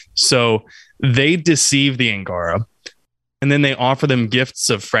 So they deceive the Angara, and then they offer them gifts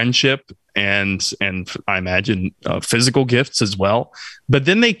of friendship and I imagine physical gifts as well. But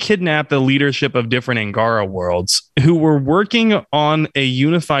then they kidnap the leadership of different Angara worlds who were working on a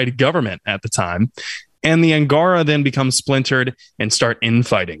unified government at the time, and the Angara then become splintered and start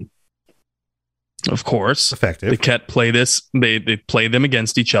infighting. Of course. Effective. The Ket play this. They play them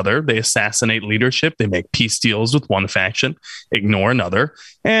against each other. They assassinate leadership. They make peace deals with one faction, ignore another,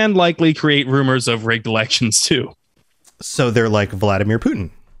 and likely create rumors of rigged elections too. So they're like Vladimir Putin.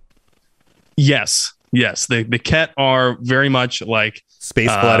 Yes. The Ket are very much like Space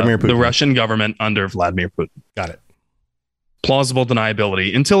Vladimir Putin. The Russian government under Vladimir Putin. Got it. Plausible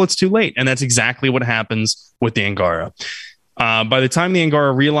deniability until it's too late. And that's exactly what happens with the Angara. By the time the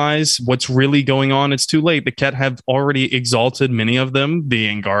Angara realize what's really going on, it's too late. The Ket have already exalted many of them. The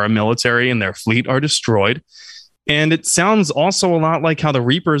Angara military and their fleet are destroyed. And it sounds also a lot like how the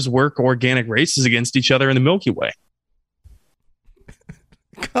Reapers work organic races against each other in the Milky Way.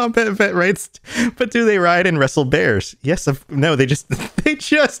 Combat vet rights, but do they ride and wrestle bears? Yes. No, they just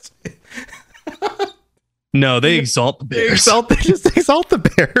No, they exalt the bears. They just exalt the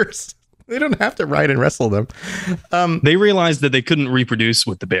bears. They don't have to ride and wrestle them. They realized that they couldn't reproduce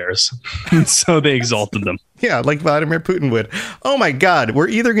with the bears, so they exalted them. Yeah, like Vladimir Putin would. Oh my God, we're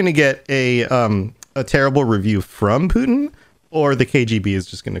either going to get a terrible review from Putin, or the KGB is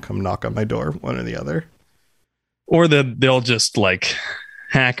just going to come knock on my door, one or the other. Or they'll just like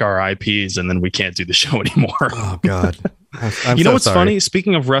hack our IPs, and then we can't do the show anymore. Oh God. I'm you know so what's sorry. funny?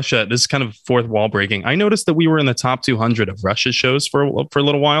 Speaking of Russia, this is kind of fourth wall breaking. I noticed that we were in the top 200 of Russia shows for a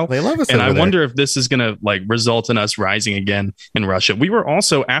little while. They love us, and over I there. wonder if this is going to like result in us rising again in Russia. We were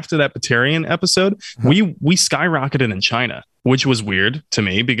also, after that Batarian episode, we skyrocketed in China, which was weird to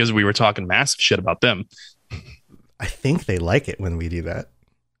me because we were talking massive shit about them. I think they like it when we do that.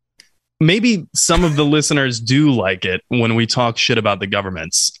 Maybe some of the listeners do like it when we talk shit about the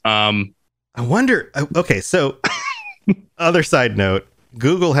governments. I wonder. Okay, so other side note,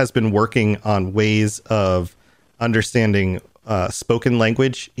 Google has been working on ways of understanding spoken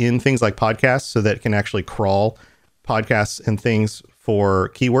language in things like podcasts so that it can actually crawl podcasts and things for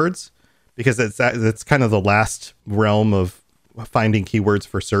keywords, because that's kind of the last realm of finding keywords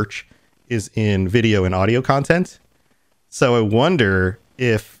for search is in video and audio content. So I wonder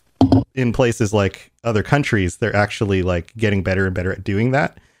if in places like other countries, they're actually like getting better and better at doing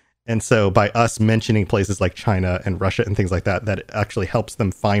that. And so by us mentioning places like China and Russia and things like that, that actually helps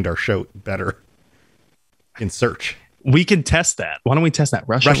them find our show better in search. We can test that. Why don't we test that?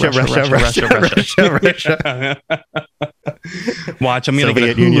 Russia. Watch, I'm going to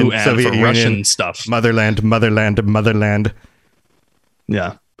get a Hulu ad Soviet for Union, Russian stuff. Motherland.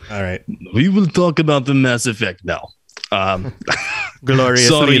 Yeah. All right. We will talk about the Mass Effect now. Glorious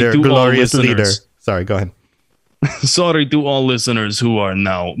sorry leader. to all Glorious leader. listeners. Sorry, go ahead. Sorry to all listeners who are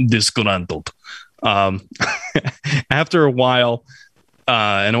now disgruntled. After a while,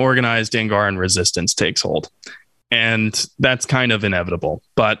 an organized Angaran resistance takes hold. And that's kind of inevitable.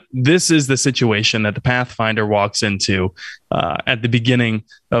 But this is the situation that the Pathfinder walks into at the beginning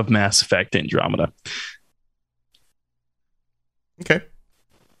of Mass Effect Andromeda. Okay.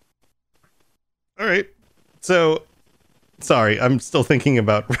 All right. So, sorry, I'm still thinking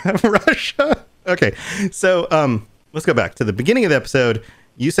about Russia. Okay, so let's go back to the beginning of the episode.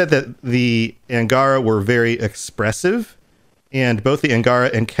 You said that the Angara were very expressive, and both the Angara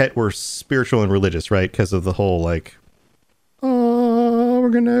and Ket were spiritual and religious, right? Because of the whole like, oh,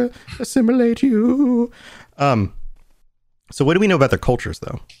 we're gonna assimilate you. So what do we know about their cultures,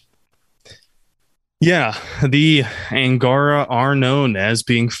 though? Yeah, the Angara are known as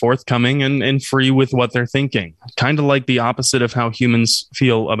being forthcoming and free with what they're thinking. Kind of like the opposite of how humans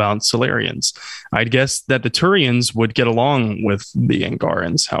feel about Solarians. I'd guess that the Turians would get along with the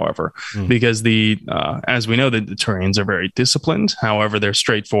Angarans, however, because as we know, the Turians are very disciplined. However, they're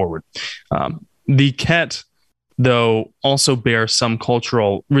straightforward. The Ket, though, also bear some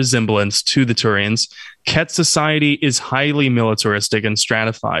cultural resemblance to the Turians. Ket society is highly militaristic and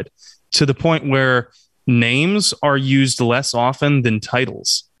stratified, to the point where names are used less often than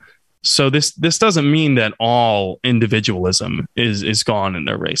titles. So this doesn't mean that all individualism is gone in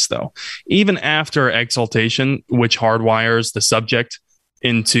their race, though. Even after exaltation, which hardwires the subject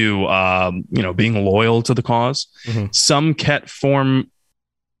into being loyal to the cause, some Ket form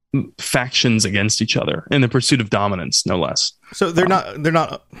factions against each other in the pursuit of dominance, no less. So they're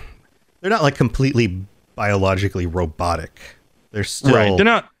not like completely biologically robotic. They're still right. They're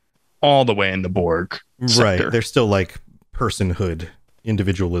not all the way in the Borg sector. Right. They're still like personhood,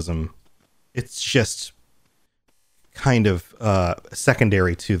 individualism. It's just kind of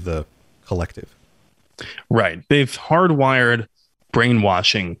secondary to the collective. Right. They've hardwired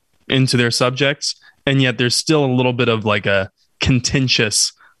brainwashing into their subjects, and yet there's still a little bit of like a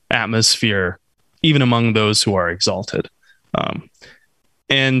contentious atmosphere, even among those who are exalted.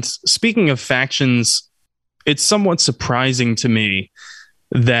 And speaking of factions, it's somewhat surprising to me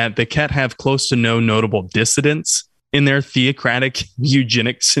that the Ket have close to no notable dissidents in their theocratic,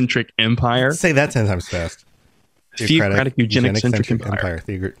 eugenic-centric empire. Say that 10 times fast. Theocratic, eugenic-centric empire.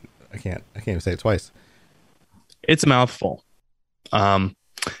 I can't even say it twice. It's a mouthful.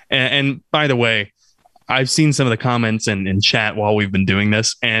 And by the way, I've seen some of the comments in chat while we've been doing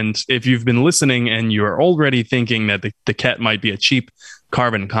this. And if you've been listening and you're already thinking that the Ket might be a cheap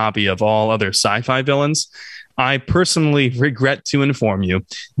carbon copy of all other sci-fi villains, I personally regret to inform you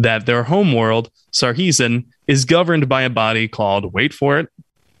that their homeworld, Sarheesan, is governed by a body called, wait for it,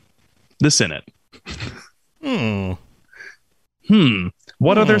 the Senate.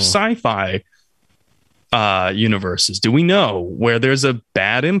 What other sci-fi universes do we know where there's a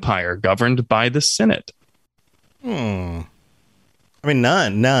bad empire governed by the Senate? I mean,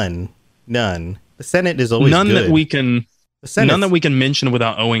 none. The Senate is always none good. that we can. None that we can mention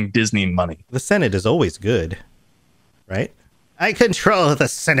without owing Disney money. The Senate is always good, right? I control the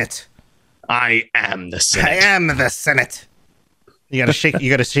Senate. I am the Senate. I am the Senate. You gotta shake. You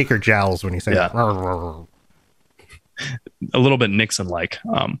gotta shake your jowls when you say that. A little bit Nixon-like.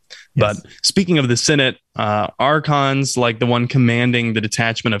 But speaking of the Senate, archons like the one commanding the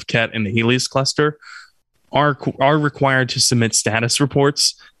detachment of Ket in the Helios cluster are required to submit status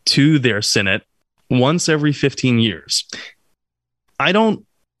reports to their Senate once every 15 years. I don't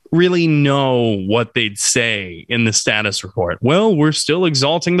really know what they'd say in the status report. Well, we're still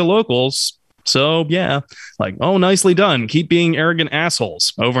exalting the locals. So, yeah, like, oh, nicely done. Keep being arrogant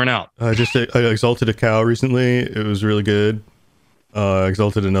assholes. Over and out. I exalted a cow recently. It was really good. I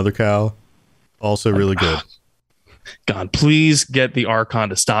exalted another cow. Also really good. God, please get the Archon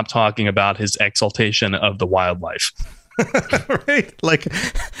to stop talking about his exaltation of the wildlife. Right? Like,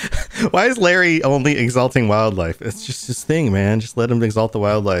 why is Larry only exalting wildlife? It's just his thing, man. Just let him exalt the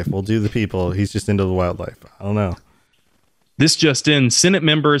wildlife. We'll do the people. He's just into the wildlife. I don't know. This just in, Senate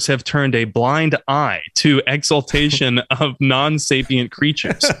members have turned a blind eye to exaltation of non-sapient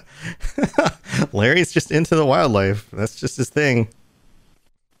creatures. Larry's just into the wildlife. That's just his thing.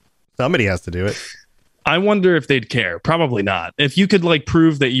 Somebody has to do it. I wonder if they'd care. Probably not. If you could like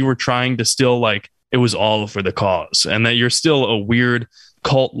prove that you were trying to still like it was all for the cause and that you're still a weird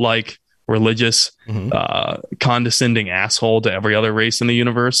cult-like religious condescending asshole to every other race in the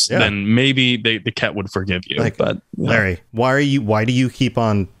universe, then maybe the Ket would forgive you. Like, but Larry, why do you keep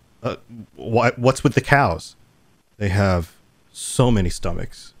on what's with the cows? They have so many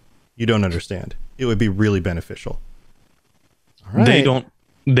stomachs. You don't understand. It would be really beneficial. All right.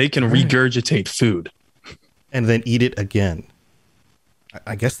 They can regurgitate food and then eat it again.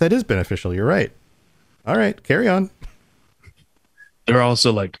 I guess that is beneficial. You're right. All right, carry on. They're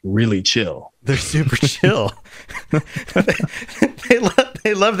also like really chill. They're super chill.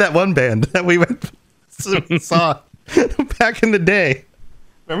 they love that one band that we saw back in the day.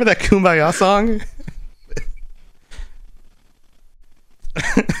 Remember that Kumbaya song?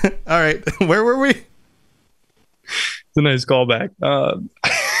 All right, where were we? It's a nice callback.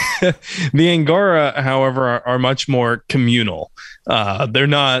 The Angara, however, are much more communal. They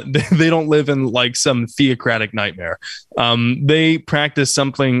don't live in like some theocratic nightmare. They practice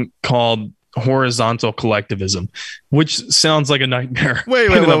something called horizontal collectivism, which sounds like a nightmare. Wait.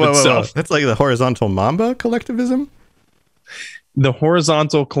 That's like the horizontal Mamba collectivism? The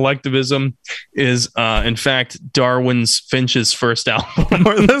horizontal collectivism is, in fact, Darwin's Finch's first album.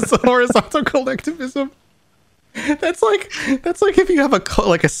 Or this horizontal collectivism? That's like if you have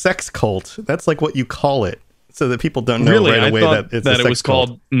a sex cult. That's like what you call it, so that people don't know right away that it's a sex it was cult.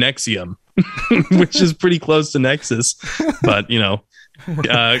 called Nexium, which is pretty close to Nexus, but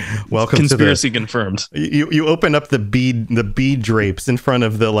welcome conspiracy confirmed. You open up the bead drapes in front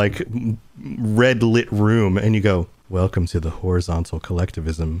of the like red lit room, and you go, "Welcome to the horizontal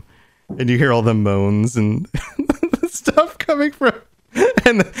collectivism," and you hear all the moans and stuff coming from.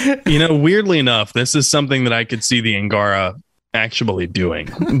 And weirdly enough, this is something that I could see the Angara actually doing.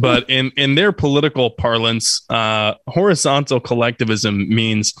 But in their political parlance, horizontal collectivism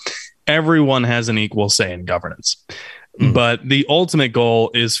means everyone has an equal say in governance. But the ultimate goal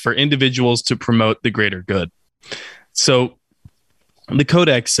is for individuals to promote the greater good. So the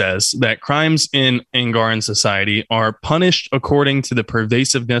Codex says that crimes in Angaran society are punished according to the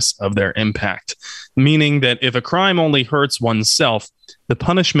pervasiveness of their impact, meaning that if a crime only hurts oneself, the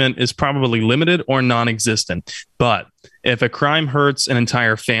punishment is probably limited or non-existent. But if a crime hurts an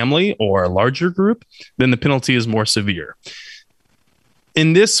entire family or a larger group, then the penalty is more severe.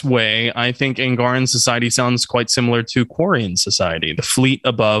 In this way, I think Angaran society sounds quite similar to Quarian society, the fleet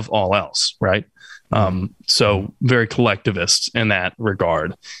above all else, right? So very collectivist in that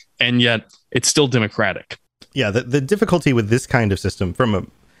regard. And yet it's still democratic. Yeah, the difficulty with this kind of system,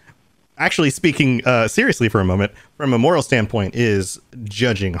 actually speaking seriously for a moment, from a moral standpoint, is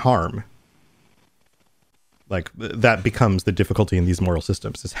judging harm. Like, that becomes the difficulty in these moral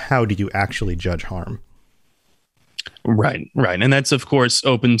systems, is how do you actually judge harm? Right. And that's, of course,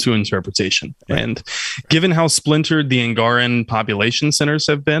 open to interpretation. Right. And given how splintered the Angaran population centers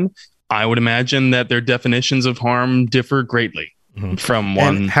have been, I would imagine that their definitions of harm differ greatly from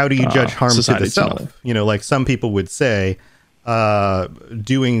one. And how do you judge harm to the self? Another. You know, like some people would say,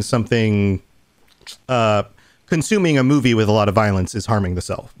 doing something, consuming a movie with a lot of violence is harming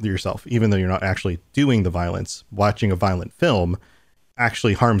yourself, even though you're not actually doing the violence. Watching a violent film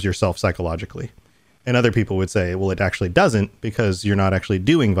actually harms yourself psychologically. And other people would say, well, it actually doesn't, because you're not actually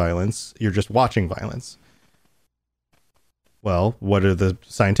doing violence. You're just watching violence. Well, what do the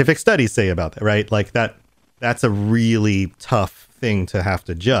scientific studies say about that, right? Like that's a really tough thing to have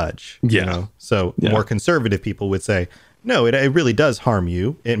to judge. Yeah. You know? So more conservative people would say, no, it really does harm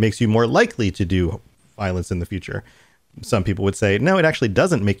you. It makes you more likely to do violence in the future. Some people would say, no, it actually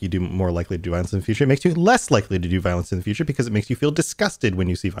doesn't make you more likely to do violence in the future. It makes you less likely to do violence in the future because it makes you feel disgusted when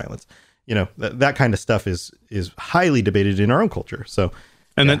you see violence. You know, that kind of stuff is highly debated in our own culture. So,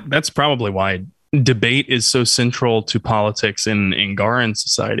 and that's probably why debate is so central to politics in Angaran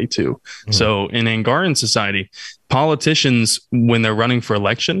society too. Mm-hmm. So in Angaran society, politicians, when they're running for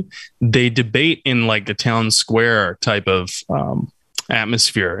election, they debate in like a town square type of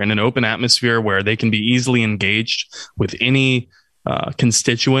atmosphere, in an open atmosphere where they can be easily engaged with any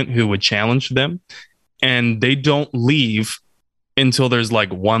constituent who would challenge them, and they don't leave until there's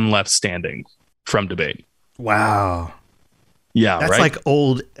like one left standing from debate. Wow. Yeah, that's right? Like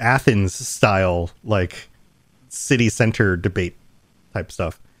old Athens style, like city center debate type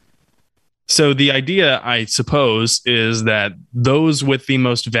stuff. So the idea, I suppose, is that those with the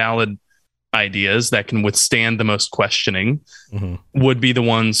most valid ideas that can withstand the most questioning would be the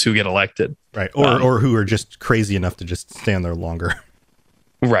ones who get elected. Right. Or who are just crazy enough to just stand there longer.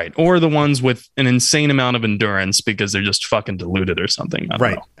 Right. Or the ones with an insane amount of endurance because they're just fucking deluded or something. I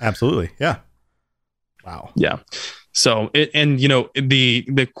don't know. Absolutely. Yeah. Wow. Yeah. So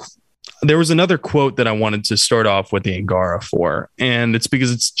there was another quote that I wanted to start off with the Angara for, and it's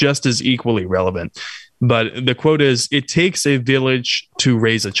because it's just as equally relevant. But the quote is, "It takes a village to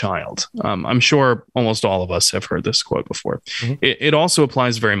raise a child." I'm sure almost all of us have heard this quote before. Mm-hmm. It also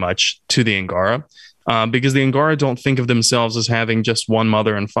applies very much to the Angara, because the Angara don't think of themselves as having just one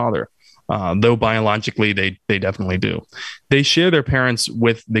mother and father, though biologically they definitely do. They share their parents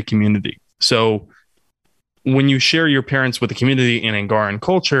with the community. So when you share your parents with the community in Angaran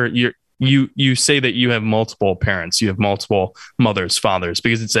culture, you say that you have multiple parents, you have multiple mothers, fathers,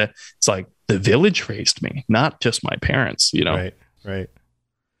 because it's like the village raised me, not just my parents, you know? Right.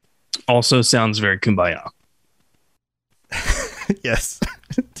 Also sounds very kumbaya. Yes.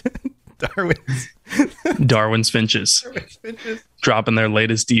 Darwin's Finches. Dropping their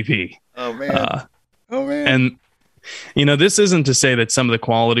latest EP. Oh man. And this isn't to say that some of the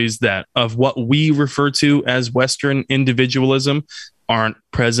qualities of what we refer to as Western individualism aren't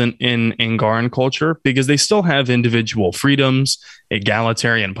present in Angaran culture, because they still have individual freedoms,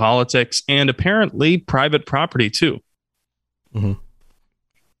 egalitarian politics, and apparently private property too. Mm-hmm.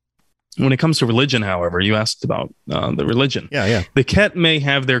 When it comes to religion, however, you asked about the religion. Yeah. The Ket may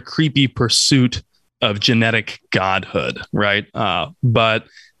have their creepy pursuit of genetic godhood, right? But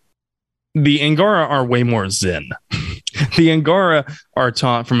the Angara are way more zen. The Angara are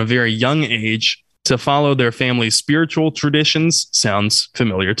taught from a very young age to follow their family's spiritual traditions. Sounds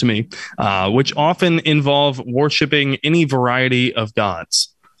familiar to me, which often involve worshiping any variety of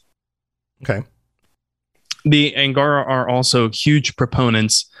gods. Okay. The Angara are also huge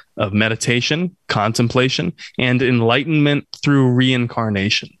proponents of meditation, contemplation, and enlightenment through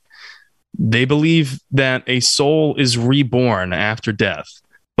reincarnation. They believe that a soul is reborn after death,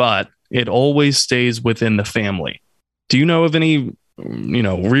 but it always stays within the family. Do you know of any,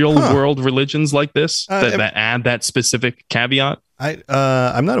 real world religions like this that add that specific caveat?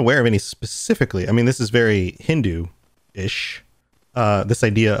 I'm not aware of any specifically. I mean, this is very Hindu-ish. This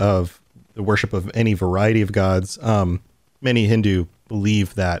idea of the worship of any variety of gods. Many Hindu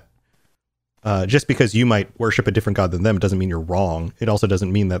believe that just because you might worship a different god than them doesn't mean you're wrong. It also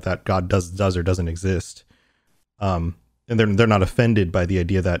doesn't mean that god does or doesn't exist. And they're not offended by the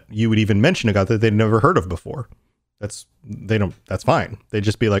idea that you would even mention a god that they'd never heard of before. That's fine. They'd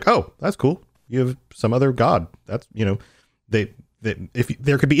just be like, oh, that's cool. You have some other god. That's, if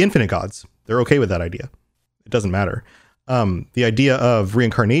there could be infinite gods, they're okay with that idea. It doesn't matter. The idea of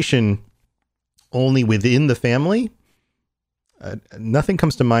reincarnation only within the family, nothing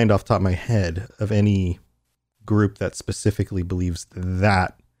comes to mind off the top of my head of any group that specifically believes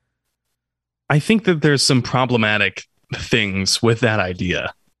that. I think that there's some problematic things with that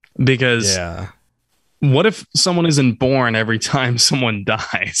idea, because what if someone isn't born every time someone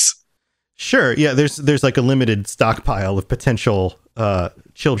dies? Sure. Yeah. There's like a limited stockpile of potential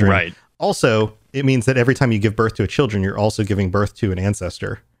children. Right. Also, it means that every time you give birth to a children, you're also giving birth to an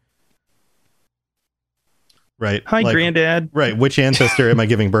ancestor. Right. Hi, like, Granddad. Right. Which ancestor am I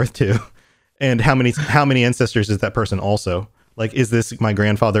giving birth to? And how many ancestors is that person also? Like, is this my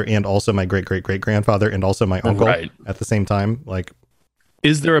grandfather and also my great great great grandfather and also my uncle at the same time? Like,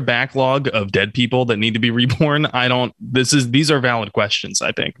 is there a backlog of dead people that need to be reborn? These are valid questions,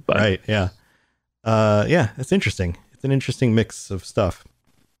 I think. But. Right. Yeah. It's interesting. It's an interesting mix of stuff.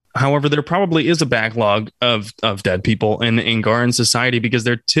 However, there probably is a backlog of dead people in Angaran society, because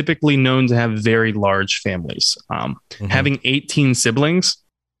they're typically known to have very large families. Having 18 siblings,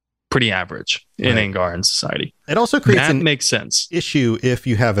 pretty average in Angaran society. It also creates makes sense. Issue if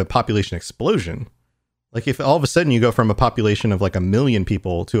you have a population explosion. Like, if all of a sudden you go from a population of like 1 million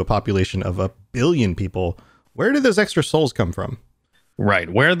people to a population of 1 billion people, where do those extra souls come from? Right.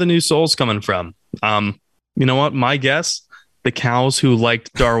 Where are the new souls coming from? You know what? My guess, the cows who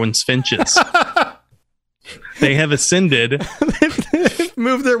liked Darwin's finches. They have ascended. They've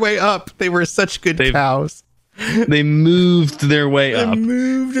moved their way up. They were such good cows. They moved their way up.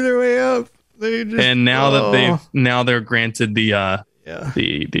 And now they're granted the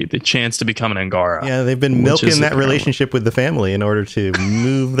chance to become an Angara. Yeah, they've been milking that relationship with the family in order to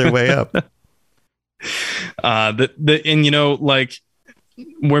move their way up. And you know, like,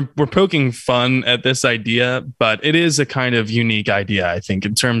 we're poking fun at this idea, but it is a kind of unique idea, I think,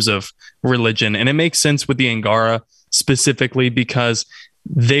 in terms of religion, and it makes sense with the Angara specifically because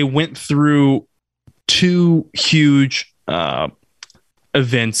they went through 2 huge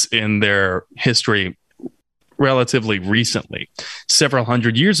events in their history relatively recently. Several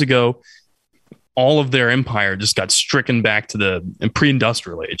hundred years ago, all of their empire just got stricken back to the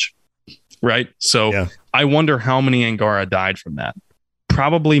pre-industrial age, right? So I wonder how many Angara died from that.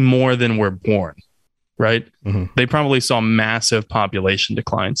 Probably more than were born, right? They probably saw massive population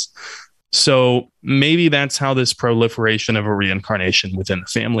declines. So maybe that's how this proliferation of a reincarnation within the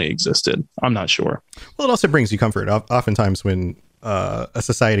family existed. I'm not sure. Well, it also brings you comfort. Oftentimes when a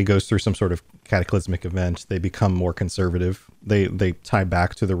society goes through some sort of cataclysmic event, they become more conservative. They tie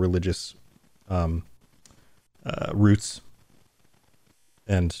back to the religious roots,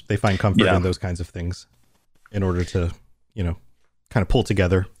 and they find comfort in those kinds of things in order to, kind of pull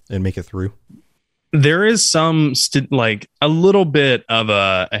together and make it through. There is some like a little bit of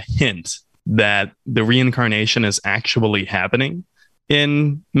a hint that the reincarnation is actually happening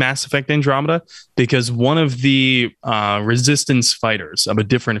in Mass Effect Andromeda, because one of the resistance fighters of a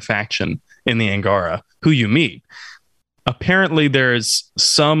different faction in the Angara who you meet, apparently there's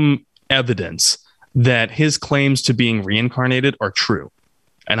some evidence that his claims to being reincarnated are true.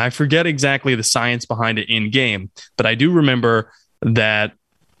 And I forget exactly the science behind it in game, but I do remember that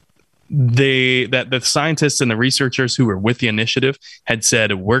the scientists and the researchers who were with the initiative had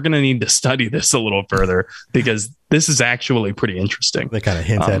said, we're going to need to study this a little further because this is actually pretty interesting. They kind of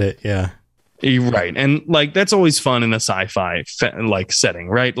hint at it. Yeah. Right. And like, that's always fun in a sci-fi like setting,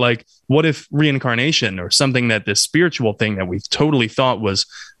 right? Like, what if reincarnation or something that this spiritual thing that we totally thought was,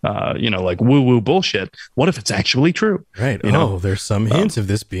 like woo-woo bullshit, what if it's actually true? Right. There's some hints of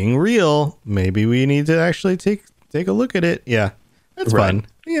this being real. Maybe we need to actually take a look at it. Yeah. That's fun.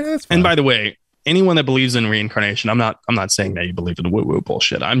 Yeah, that's fun. And by the way, anyone that believes in reincarnation, I'm not saying that you believe in woo-woo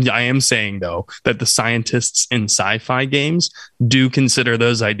bullshit. I am saying though that the scientists in sci-fi games do consider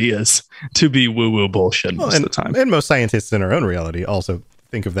those ideas to be woo-woo bullshit most of the time. And most scientists in our own reality also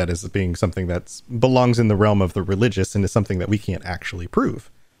think of that as being something that belongs in the realm of the religious and is something that we can't actually prove.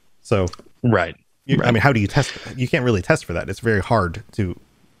 So right. I mean, how do you test it? You can't really test for that. It's very hard to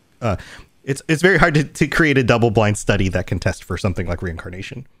it's very hard to create a double-blind study that can test for something like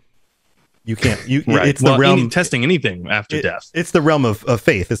reincarnation. You can't. Right. It's the realm testing anything after death. It's the realm of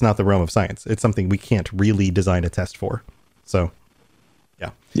faith. It's not the realm of science. It's something we can't really design a test for. So,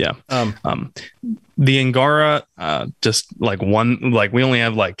 yeah. The Angara, just like we only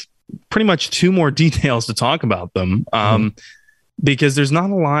have like pretty much 2 more details to talk about them. Because there's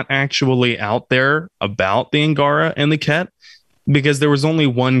not a lot actually out there about the Angara and the Ket, because there was only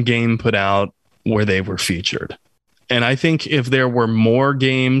one game put out where they were featured. And I think if there were more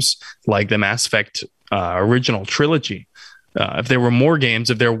games like the Mass Effect original trilogy, if there were more games,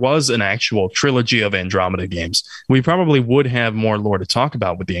 if there was an actual trilogy of Andromeda games, we probably would have more lore to talk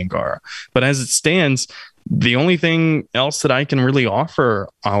about with the Angara. But as it stands, The only thing else that I can really offer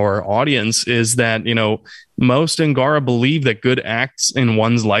our audience is that, most Angara believe that good acts in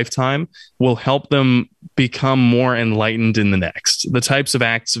one's lifetime will help them become more enlightened in the next. The types of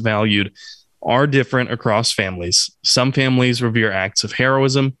acts valued are different across families. Some families revere acts of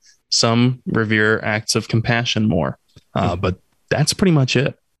heroism, some revere acts of compassion more. But that's pretty much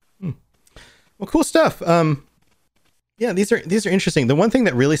it. Well, cool stuff. Yeah, these are interesting. The one thing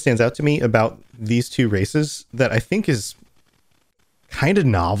that really stands out to me about these two races that I think is kind of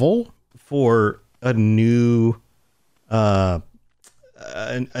novel for a new, I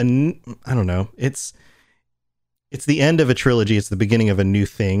don't know. It's the end of a trilogy. It's the beginning of a new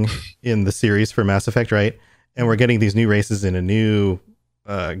thing in the series for Mass Effect, right? And we're getting these new races in a new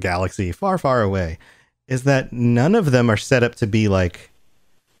galaxy far, far away. Is that none of them are set up to be like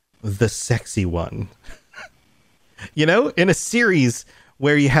the sexy one. In a series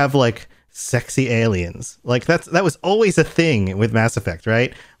where you have like sexy aliens, like that was always a thing with Mass Effect,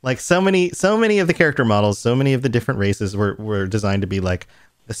 right? Like so many of the character models, so many of the different races were designed to be like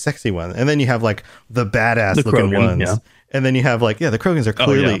the sexy one. And then you have like the badass looking ones. Yeah. And then you have like, the Krogans are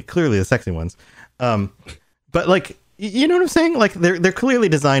clearly the sexy ones. But like, you know what I'm saying? Like they're clearly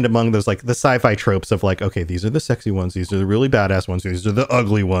designed among those, like the sci-fi tropes of like, okay, these are the sexy ones. These are the really badass ones. These are the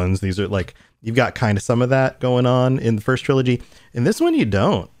ugly ones. These are like, you've got kind of some of that going on in the first trilogy. In this one, you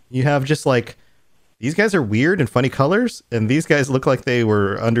don't. You have just like, these guys are weird and funny colors. And these guys look like they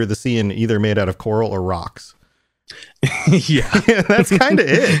were under the sea and either made out of coral or rocks. Yeah. That's kind of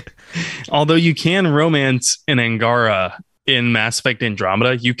it. Although you can romance an Angara in Mass Effect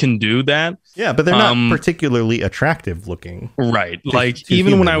Andromeda, you can do that. Yeah, but they're not particularly attractive looking. Right. Like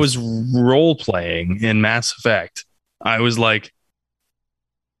even when I was role playing in Mass Effect, I was like,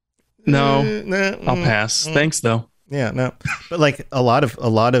 no, I'll pass. Thanks though. Yeah, no. But like a lot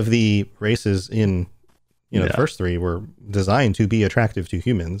of the races in the first three were designed to be attractive to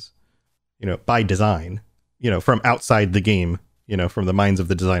humans, by design, from outside the game, from the minds of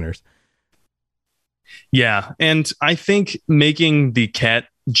the designers. Yeah, and I think making the Ket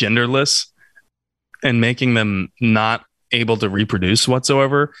genderless and making them not able to reproduce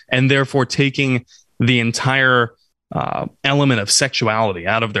whatsoever, and therefore taking the entire element of sexuality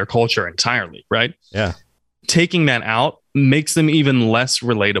out of their culture entirely, right? Yeah. Taking that out makes them even less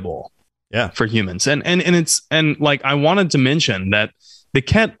relatable. Yeah. For humans. And like I wanted to mention that the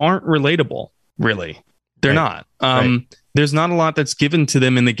Ket aren't relatable, really. They're not. There's not a lot that's given to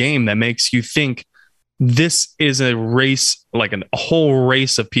them in the game that makes you think this is a race, like a whole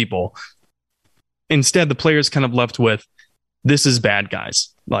race of people. Instead, the player's kind of left with, this is bad guys.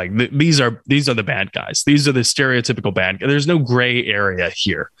 Like these are the bad guys. These are the stereotypical bad guys. There's no gray area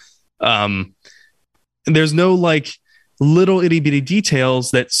here. There's no like little itty bitty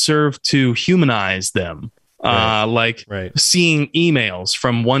details that serve to humanize them. Seeing emails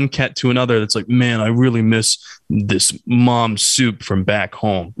from one Ket to another that's like, man, I really miss this mom soup from back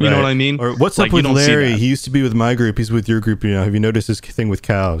home. You know what I mean? Or what's up with Larry? He used to be with my group. He's with your group. Have you noticed this thing with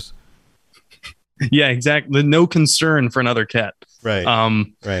cows? Yeah, exactly. No concern for another Ket. Right.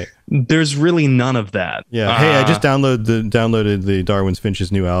 Right. There's really none of that. Yeah. Hey, I just downloaded the Darwin's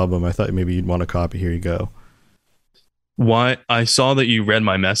Finch's new album. I thought maybe you'd want a copy. Here you go. Why? I saw that you read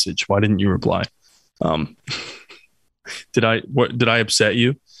my message. Why didn't you reply? Did I upset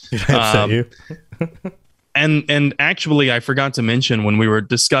you? Did I upset you? And actually, I forgot to mention when we were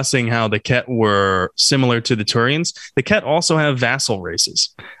discussing how the Ket were similar to the Turians, the Ket also have vassal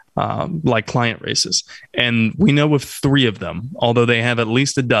races, like client races. And we know of 3 of them, although they have at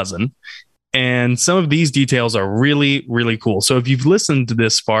least a dozen. And some of these details are really, really cool. So if you've listened to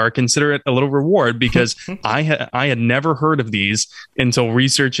this far, consider it a little reward, because I had never heard of these until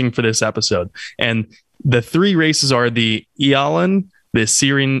researching for this episode. And the 3 races are the Ialan, the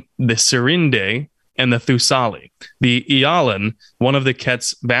Sirinde, and the Thusali. The Ialan, one of the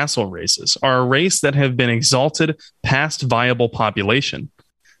Ket's vassal races, are a race that have been exalted past viable population.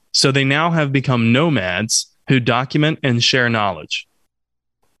 So they now have become nomads who document and share knowledge.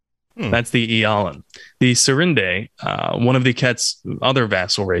 That's the Ialan. The Sirinde, one of the Ket's other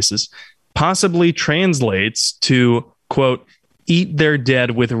vassal races, possibly translates to, quote, eat their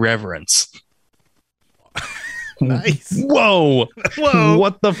dead with reverence. Nice. Whoa.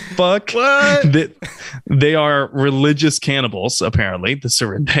 What the fuck? What? They are religious cannibals, apparently, the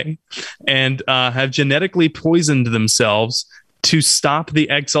Sirinde, and have genetically poisoned themselves to stop the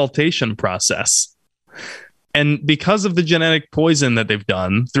exaltation process. And because of the genetic poison that they've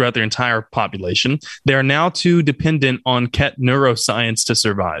done throughout their entire population, they are now too dependent on Ket neuroscience to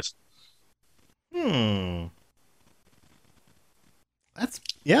survive. That's,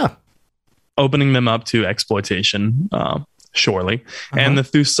 yeah. opening them up to exploitation, surely. And the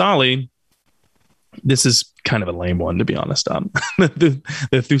Thusali, this is kind of a lame one, to be honest. The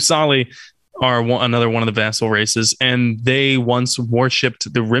Thusali are another one of the vassal races, and they once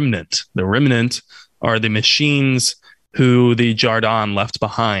worshipped the Remnant. The Remnant are the machines who the Jardan left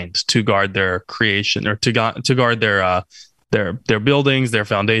behind to guard their creation, or to guard their buildings, their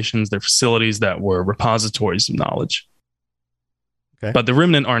foundations, their facilities that were repositories of knowledge. Okay. But the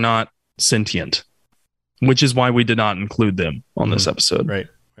Remnant are not sentient, which is why we did not include them on this episode. Right.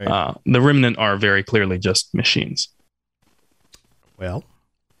 The Remnant are very clearly just machines. Well,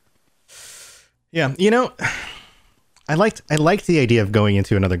 yeah, I liked the idea of going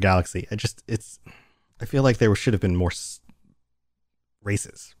into another galaxy. I feel like there should have been more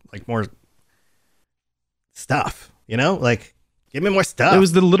races, like more stuff, like give me more stuff. It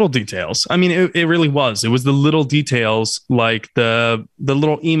was the little details. I mean, it really was. It was the little details, like the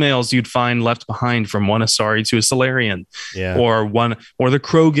little emails you'd find left behind from one Asari to a Solarian, or the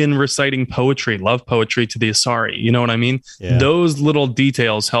Krogan reciting poetry, love poetry to the Asari. You know what I mean? Yeah. Those little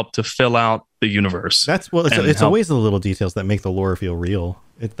details help to fill out the universe. It's always the little details that make the lore feel real.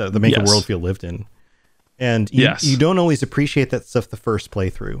 That make the world feel lived in. And you don't always appreciate that stuff the first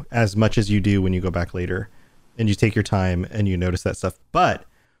playthrough as much as you do when you go back later. And you take your time and you notice that stuff. But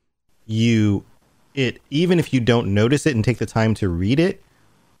even if you don't notice it and take the time to read it,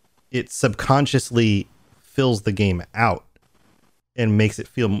 it subconsciously fills the game out and makes it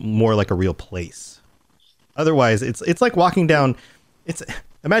feel more like a real place. Otherwise, it's like walking down.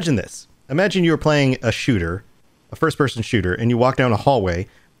 Imagine this. Imagine you were playing a first-person shooter, and you walk down a hallway,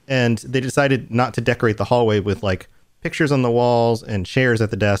 and they decided not to decorate the hallway with like pictures on the walls and chairs at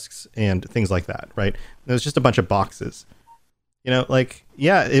the desks and things like that, right? It was just a bunch of boxes.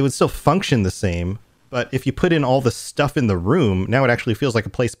 It would still function the same, but if you put in all the stuff in the room, now it actually feels like a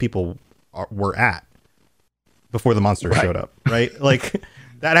place people were at before the monsters showed up, right? Like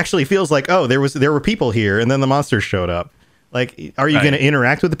that actually feels like, oh, there were people here, and then the monsters showed up. Like, are you going to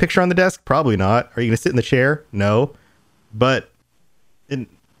interact with the picture on the desk? Probably not. Are you going to sit in the chair? No. But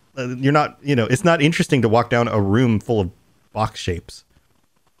you're not, it's not interesting to walk down a room full of box shapes.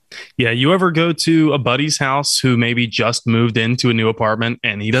 Yeah. You ever go to a buddy's house who maybe just moved into a new apartment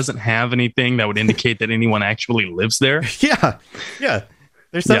and he doesn't have anything that would indicate that anyone actually lives there? Yeah. Yeah.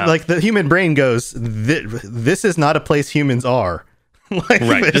 There's something like the human brain goes, this is not a place humans are.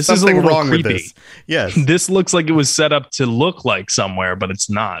 Right. This is a little wrong creepy. With this. Yes. This looks like it was set up to look like somewhere, but it's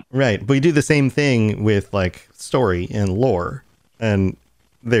not. Right. But you do the same thing with like story and lore. And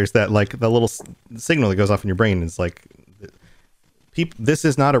there's that like the little signal that goes off in your brain. It's like, this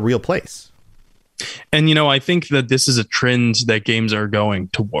is not a real place. And, I think that this is a trend that games are going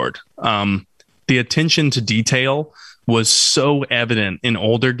toward. The attention to detail was so evident in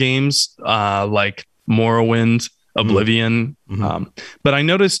older games like Morrowind, Oblivion. Mm-hmm. But I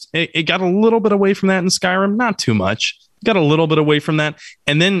noticed it got a little bit away from that in Skyrim. Not too much. Got a little bit away from that.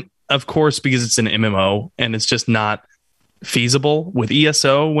 And then, of course, because it's an MMO and it's just not feasible with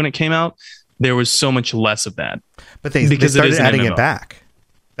ESO when it came out, there was so much less of that. But they started adding it back.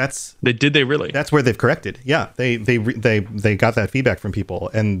 They really? That's where they've corrected. Yeah, they got that feedback from people,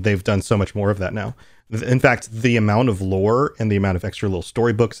 and they've done so much more of that now. In fact, the amount of lore and the amount of extra little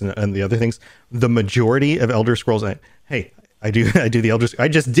storybooks and the other things, the majority of Elder Scrolls. I do the Elder. I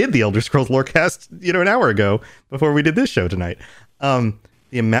just did the Elder Scrolls Lorecast, an hour ago before we did this show tonight.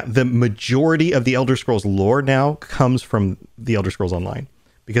 The majority of the Elder Scrolls lore now comes from the Elder Scrolls Online,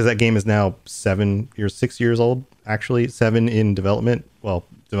 because that game is now 6 years old. Actually, 7 in development. Well,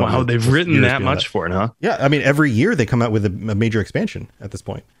 wow, they've written that much for it, huh? Yeah, I mean, every year they come out with a major expansion at this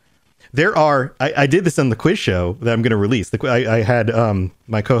point. There are, I did this on the quiz show that I'm going to release. I had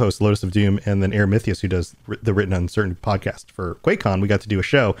my co-host Lotus of Doom and then Mythius, who does the Written Uncertain podcast for QuakeCon. We got to do a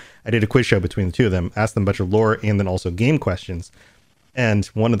show. I did a quiz show between the two of them, asked them a bunch of lore and then also game questions. And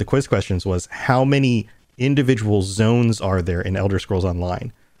one of the quiz questions was, how many individual zones are there in Elder Scrolls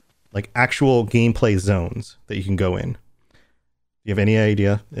Online? Like actual gameplay zones that you can go in. Do you have any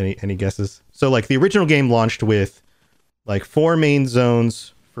idea? Any guesses? So like the original game launched with like 4 main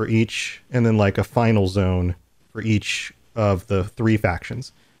zones for each, and then like a final zone for each of the 3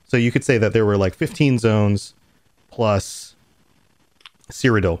 factions. So you could say that there were like 15 zones plus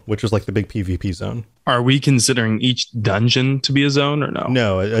Cyrodiil, which was like the big PvP zone. Are we considering each dungeon to be a zone or no?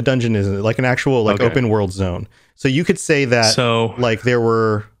 No, a dungeon isn't, like an actual like open world zone. So you could say that like there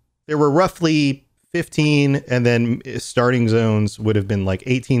were roughly 15, and then starting zones would have been like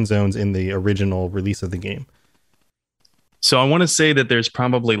 18 zones in the original release of the game. So I want to say that there's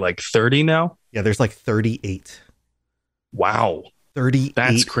probably like 30 now. Yeah, there's like 38. Wow. 38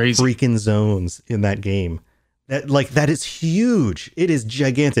 That's crazy. freaking zones in that game. That is huge. It is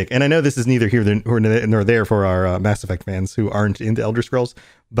gigantic. And I know this is neither here nor there for our Mass Effect fans who aren't into Elder Scrolls,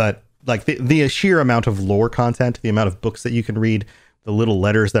 but like the sheer amount of lore content, the amount of books that you can read, the little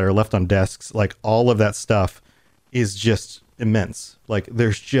letters that are left on desks, like all of that stuff is just immense. Like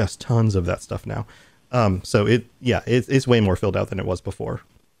there's just tons of that stuff now. So it's way more filled out than it was before.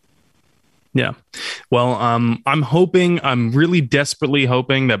 Yeah. Well, I'm really desperately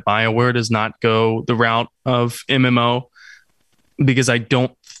hoping that BioWare does not go the route of MMO, because I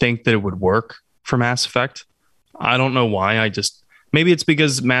don't think that it would work for Mass Effect. I don't know why. Maybe it's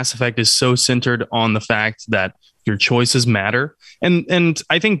because Mass Effect is so centered on the fact that your choices matter. And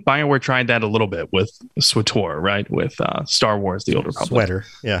I think BioWare tried that a little bit with SWTOR, right? With Star Wars, The Old Republic. Sweater.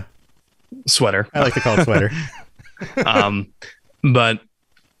 Yeah. Sweater. I like to call it sweater. But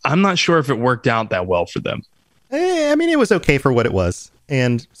I'm not sure if it worked out that well for them. I mean, it was okay for what it was.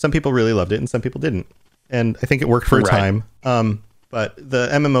 And some people really loved it and some people didn't. And I think it worked for a time. But the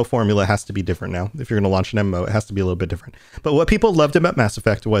MMO formula has to be different now. If you're going to launch an MMO, it has to be a little bit different. But what people loved about Mass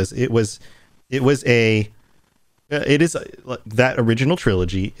Effect was that original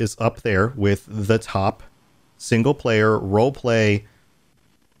trilogy is up there with the top single player role play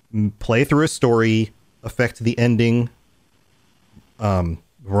through a story, affect the ending,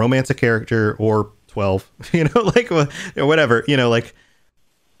 romance a character or 12, whatever,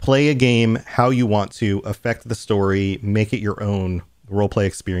 play a game how you want to, affect the story, make it your own role play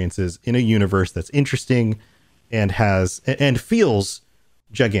experiences in a universe that's interesting and feels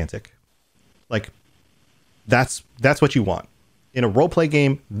gigantic. Like that's what you want in a role play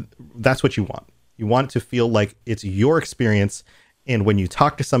game. That's what you want. You want it to feel like it's your experience. And when you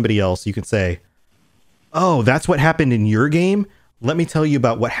talk to somebody else, you can say, oh, that's what happened in your game. Let me tell you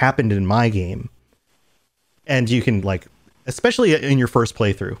about what happened in my game. And you can especially in your first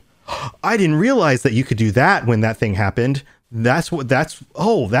playthrough, I didn't realize that you could do that when that thing happened. That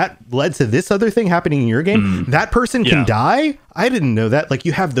led to this other thing happening in your game. That person can die. I didn't know that.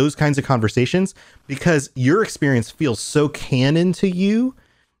 You have those kinds of conversations because your experience feels so canon to you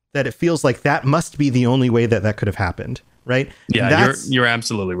that it feels like that must be the only way that could have happened. Right. Yeah, you're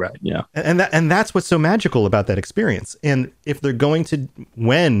absolutely right. Yeah. And that's what's so magical about that experience. And if they're going to,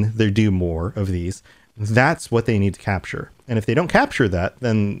 when they do more of these, that's what they need to capture. And if they don't capture that,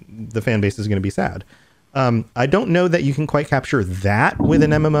 then the fan base is going to be sad. I don't know that you can quite capture that with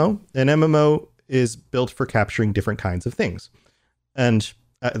an MMO. An MMO is built for capturing different kinds of things. And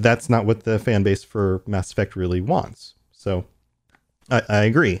that's not what the fan base for Mass Effect really wants. So I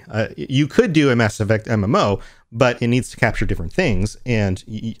agree. You could do a Mass Effect MMO, but it needs to capture different things.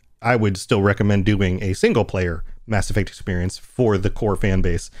 And I would still recommend doing a single player Mass Effect experience for the core fan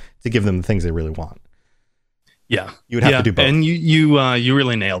base to give them the things they really want. Yeah, you would have to do both. And you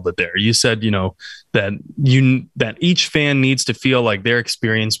really nailed it there. You said, that each fan needs to feel like their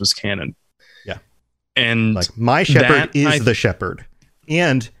experience was canon. Yeah. And my shepherd is the shepherd,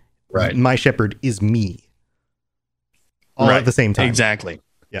 and my shepherd is me. All at the same time. Exactly.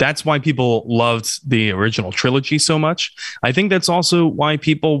 Yeah. That's why people loved the original trilogy so much. I think that's also why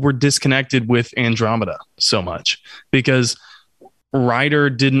people were disconnected with Andromeda so much, because Ryder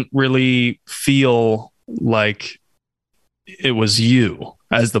didn't really feel like it was you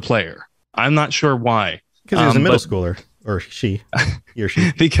as the player. I'm not sure why. Because he was a middle schooler, or he or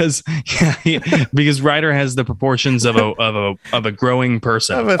she. because Ryder has the proportions of a growing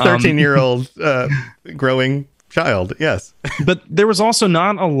person, of a 13-year-old growing child. Yes. But there was also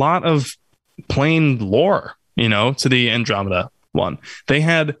not a lot of plain lore, to the Andromeda one. They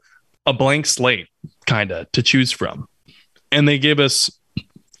had a blank slate to choose from. And they gave us,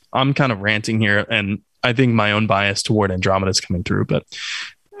 I'm kind of ranting here, and I think my own bias toward Andromeda is coming through, but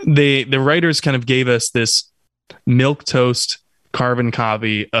the writers kind of gave us this milquetoast carbon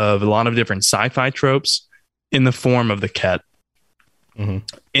copy of a lot of different sci-fi tropes in the form of the Ket,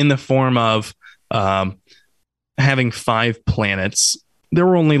 in the form of having 5 planets. There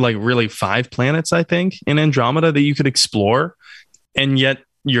were only really 5 planets, I think, in Andromeda that you could explore. And yet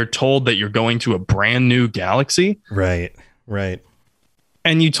you're told that you're going to a brand new galaxy. Right.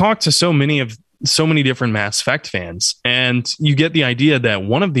 And you talk to so many different Mass Effect fans, and you get the idea that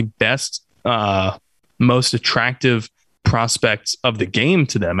one of the best, most attractive prospects of the game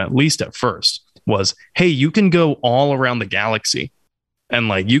to them, at least at first, was, hey, you can go all around the galaxy.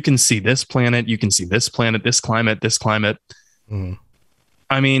 And you can see this planet, this climate.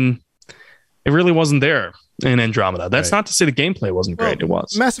 I mean, it really wasn't there in Andromeda. That's not to say the gameplay wasn't great. It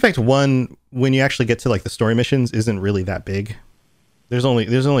was. Mass Effect 1, when you actually get to the story missions, isn't really that big. There's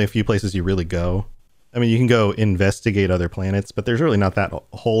only a few places you really go. I mean, you can go investigate other planets, but there's really not that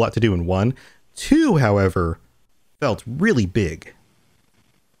a whole lot to do in 1. 2, however, felt really big.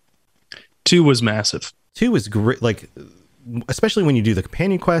 2 was massive. 2 is great, like, especially when you do the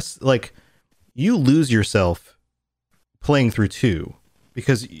companion quests, like, you lose yourself playing through 2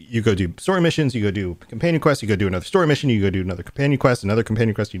 because you go do story missions, you go do companion quests, you go do another story mission, you go do another companion quest,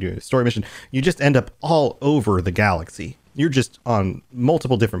 you do a story mission. You just end up all over the galaxy. You're just on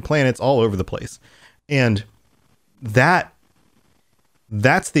multiple different planets all over the place. And that's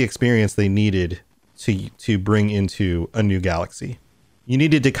the experience they needed to bring into a new galaxy. You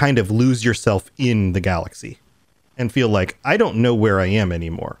needed to kind of lose yourself in the galaxy and feel like, I don't know where I am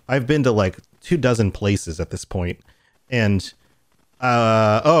anymore. I've been to like 24 places at this point. And,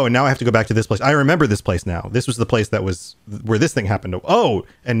 now I have to go back to this place. I remember this place now. This was the place that was where this thing happened. Oh,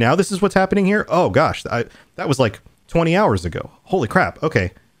 and now this is what's happening here? Oh gosh, that was like 20 hours ago. Holy crap.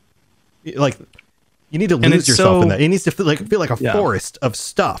 Okay. Like, you need to lose yourself in that. It needs to feel like a forest of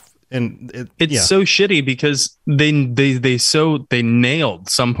stuff. And it's so shitty because they nailed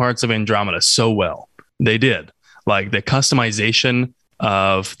some parts of Andromeda so well. They did, like the customization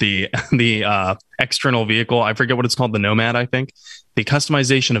of the external vehicle. I forget what it's called, the Nomad, I think. The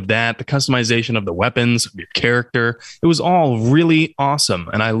customization of that, the customization of the weapons, of your character. It was all really awesome,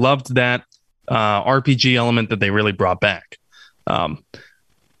 and I loved that RPG element that they really brought back.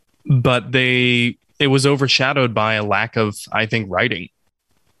 But it was overshadowed by a lack of, I think, writing.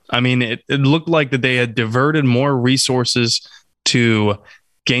 I mean, it looked like that they had diverted more resources to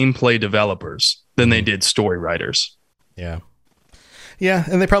gameplay developers than they did story writers. Yeah. Yeah,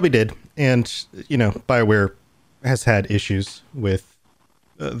 and they probably did. And, BioWare has had issues with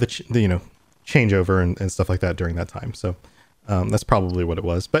the changeover and stuff like that during that time. So that's probably what it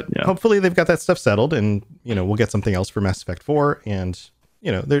was. But hopefully they've got that stuff settled and, we'll get something else for Mass Effect 4. And,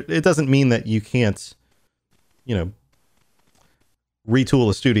 it doesn't mean that you can't, retool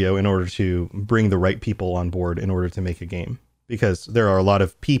a studio in order to bring the right people on board in order to make a game, because there are a lot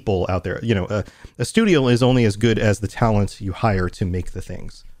of people out there. A studio is only as good as the talent you hire to make the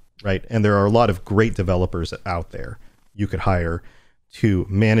things, right? And there are a lot of great developers out there you could hire to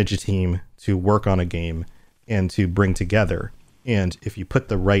manage a team, to work on a game, and to bring together. And if you put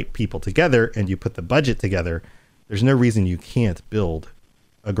the right people together and you put the budget together, there's no reason you can't build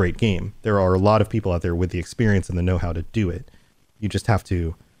a great game. There are a lot of people out there with the experience and the know-how to do it. You just have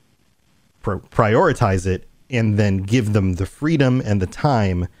to prioritize it and then give them the freedom and the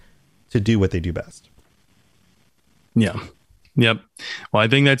time to do what they do best. Yeah. Yep. Well, I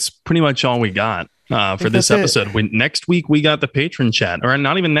think that's pretty much all we got for this episode. Next week, we got the patron chat, or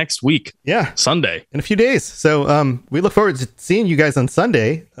not even next week. Yeah. Sunday. In a few days. So we look forward to seeing you guys on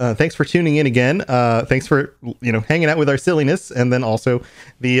Sunday. Thanks for tuning in again. Thanks for, hanging out with our silliness and then also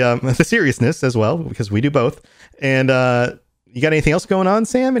the seriousness as well, because we do both. And, you got anything else going on,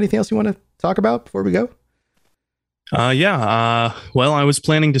 Sam? Anything else you want to talk about before we go? Well, I was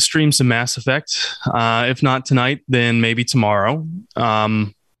planning to stream some Mass Effect. If not tonight, then maybe tomorrow.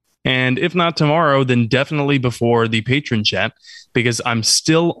 And if not tomorrow, then definitely before the patron chat, because I'm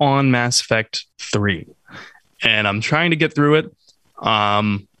still on Mass Effect 3 and I'm trying to get through it.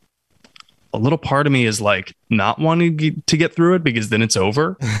 A little part of me is like not wanting to get through it because then it's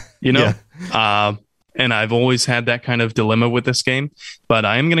over, Yeah. And I've always had that kind of dilemma with this game, but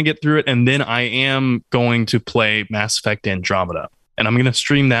I am going to get through it. And then I am going to play Mass Effect Andromeda, and I'm going to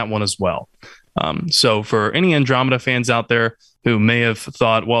stream that one as well. So for any Andromeda fans out there who may have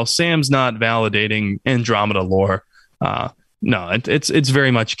thought, well, Sam's not validating Andromeda lore. No, it's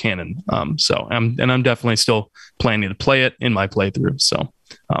very much canon. So I'm definitely still planning to play it in my playthrough. So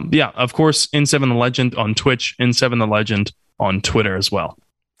of course, N7 the Legend on Twitch, N7 the Legend on Twitter as well.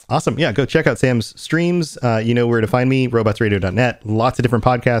 Awesome. Yeah, go check out Sam's streams. You know where to find me, robotsradio.net. Lots of different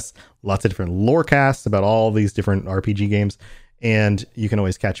podcasts, lots of different lore casts about all these different RPG games. And you can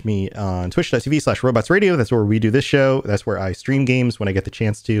always catch me on twitch.tv/robotsradio. That's where we do this show. That's where I stream games when I get the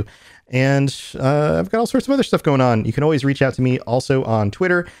chance to. And I've got all sorts of other stuff going on. You can always reach out to me also on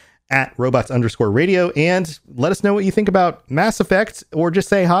Twitter @robots_radio, and let us know what you think about Mass Effect, or just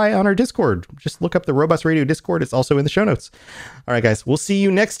say hi on our Discord. Just look up the Robots Radio Discord. It's also in the show notes. All right, guys, we'll see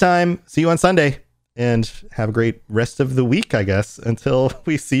you next time. See you on Sunday, and have a great rest of the week, I guess, until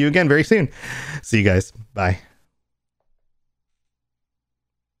we see you again very soon. See you guys. Bye.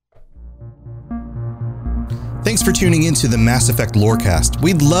 Thanks for tuning in to the Mass Effect Lorecast.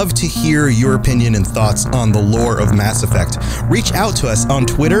 We'd love to hear your opinion and thoughts on the lore of Mass Effect. Reach out to us on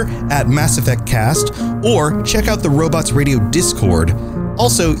Twitter @MassEffectCast, or check out the Robots Radio Discord.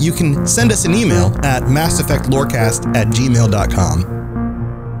 Also, you can send us an email at masseffectlorecast@gmail.com.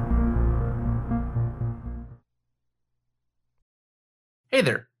 Hey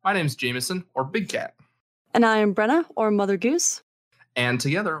there, my name's Jameson, or Big Cat. And I am Brenna, or Mother Goose. And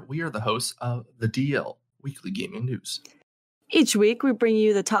together, we are the hosts of the DL, Weekly Gaming News. Each week, we bring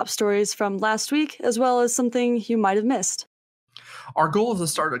you the top stories from last week, as well as something you might have missed. Our goal is to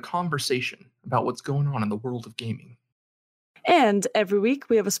start a conversation about what's going on in the world of gaming. And every week,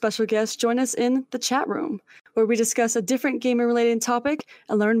 we have a special guest join us in the chat room, where we discuss a different gaming-related topic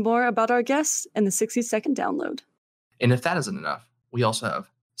and learn more about our guests in the 60-second download. And if that isn't enough, we also have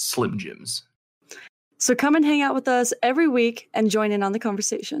Slim Jims. So come and hang out with us every week and join in on the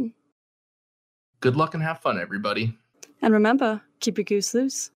conversation. Good luck and have fun, everybody. And remember, keep your goose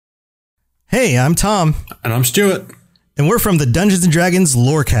loose. Hey, I'm Tom. And I'm Stuart. And we're from the Dungeons & Dragons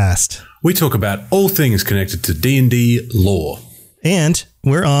Lorecast. We talk about all things connected to D&D lore. And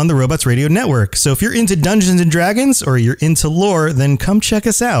we're on the Robots Radio Network. So if you're into Dungeons & Dragons or you're into lore, then come check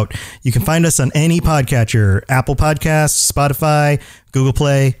us out. You can find us on any podcatcher, Apple Podcasts, Spotify, Google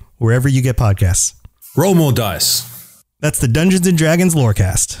Play, wherever you get podcasts. Roll more dice. That's the Dungeons & Dragons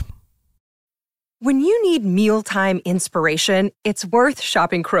Lorecast. When you need mealtime inspiration, it's worth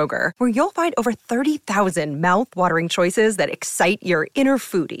shopping Kroger, where you'll find over 30,000 mouth-watering choices that excite your inner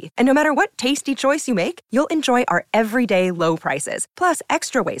foodie. And no matter what tasty choice you make, you'll enjoy our everyday low prices, plus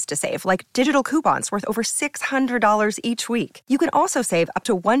extra ways to save, like digital coupons worth over $600 each week. You can also save up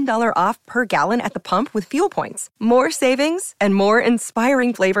to $1 off per gallon at the pump with fuel points. More savings and more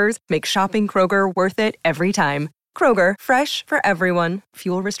inspiring flavors make shopping Kroger worth it every time. Kroger, fresh for everyone.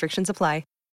 Fuel restrictions apply.